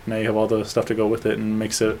have all the stuff to go with it and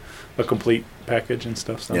makes it a complete package and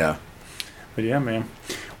stuff. So. Yeah. But yeah, man.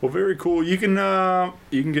 Well, very cool. You can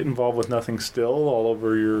get involved with Nothing Still all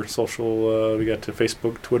over your social. We got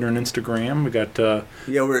Facebook, Twitter, and Instagram. We got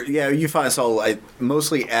you find us all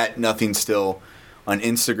mostly at Nothing Still on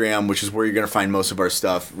Instagram, which is where you're going to find most of our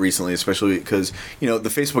stuff recently, especially because the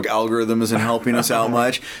Facebook algorithm isn't helping us out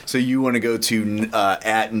much. So you want to go to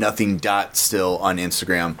at nothing.still on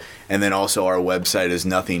Instagram, and then also our website is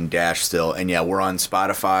nothing-still. And yeah, we're on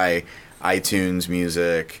Spotify, iTunes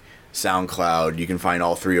Music, SoundCloud. You can find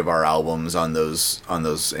all 3 of our albums on those,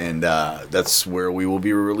 and that's where we will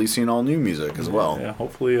be releasing all new music as well. Yeah,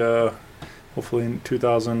 hopefully in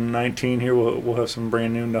 2019 here we'll have some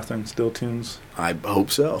brand new Nothing Still tunes. I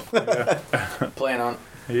hope so. Plan on.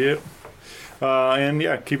 Yep. And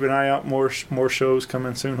yeah, keep an eye out. More shows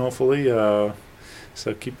coming soon, hopefully.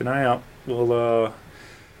 So keep an eye out.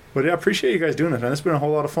 But yeah, I appreciate you guys doing this, man. It's been a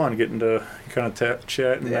whole lot of fun getting to kind of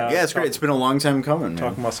chat. And, it's great. It's been a long time coming, man.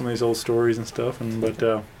 Talking about some of these old stories and stuff.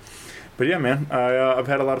 But yeah, man, I've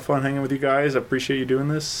had a lot of fun hanging with you guys. I appreciate you doing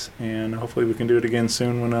this, and hopefully we can do it again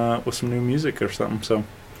soon with some new music or something. So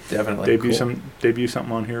definitely debut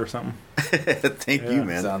something on here or something. Thank you,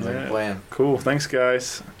 man. Sounds like a plan. Cool. Thanks,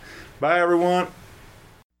 guys. Bye, everyone.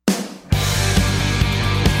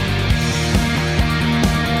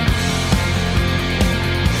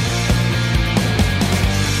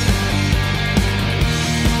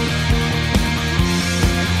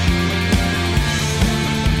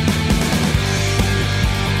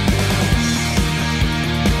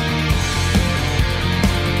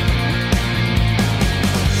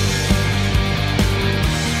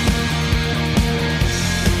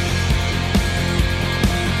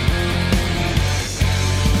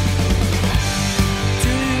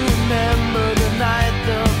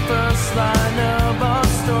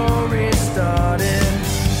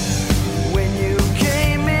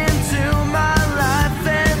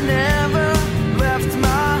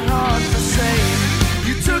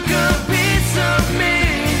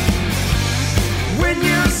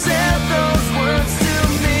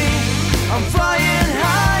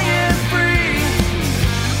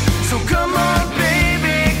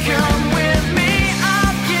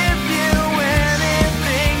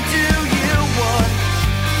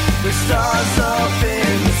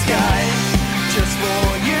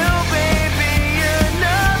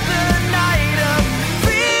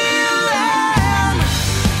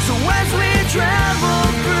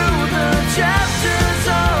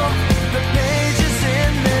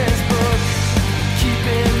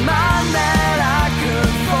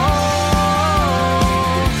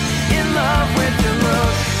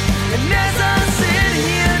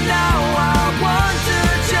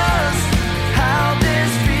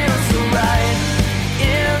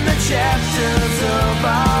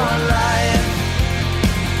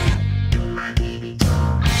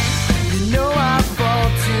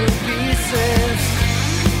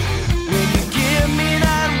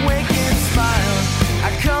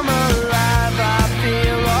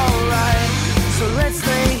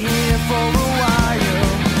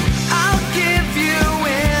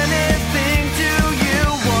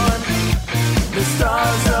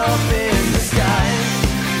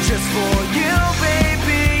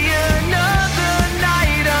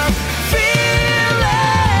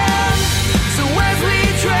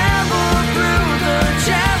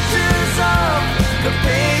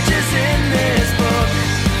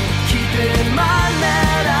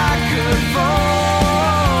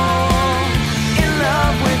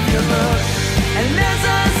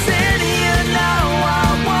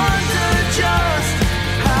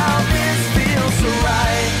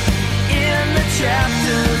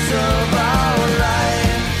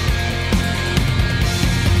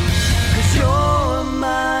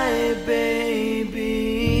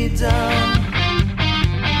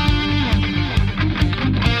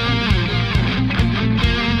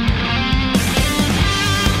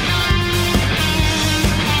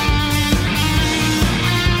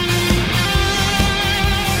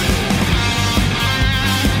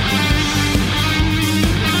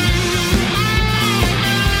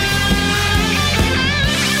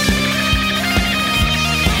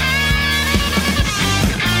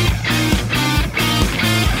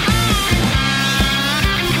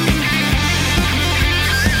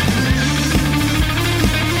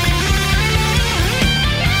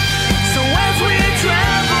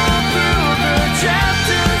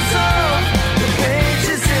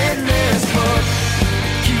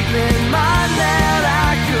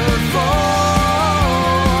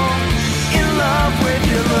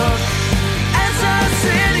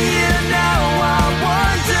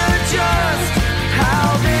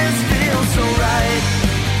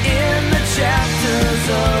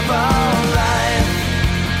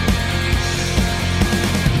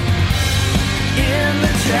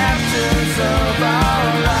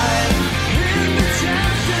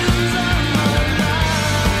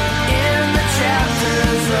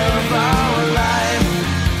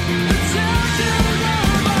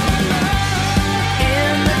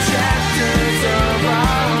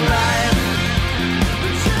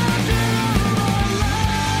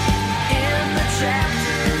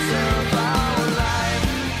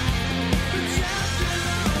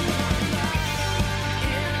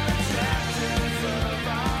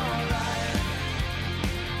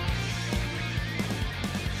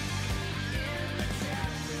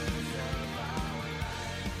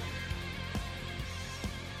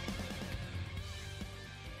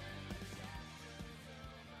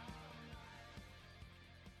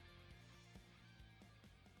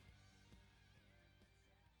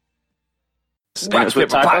 podcasts. And it's with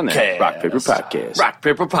type on there. Rock Paper Podcast. Rock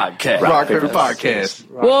Paper Podcast. Rock Paper Podcast.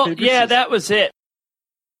 Well, yeah, that was it.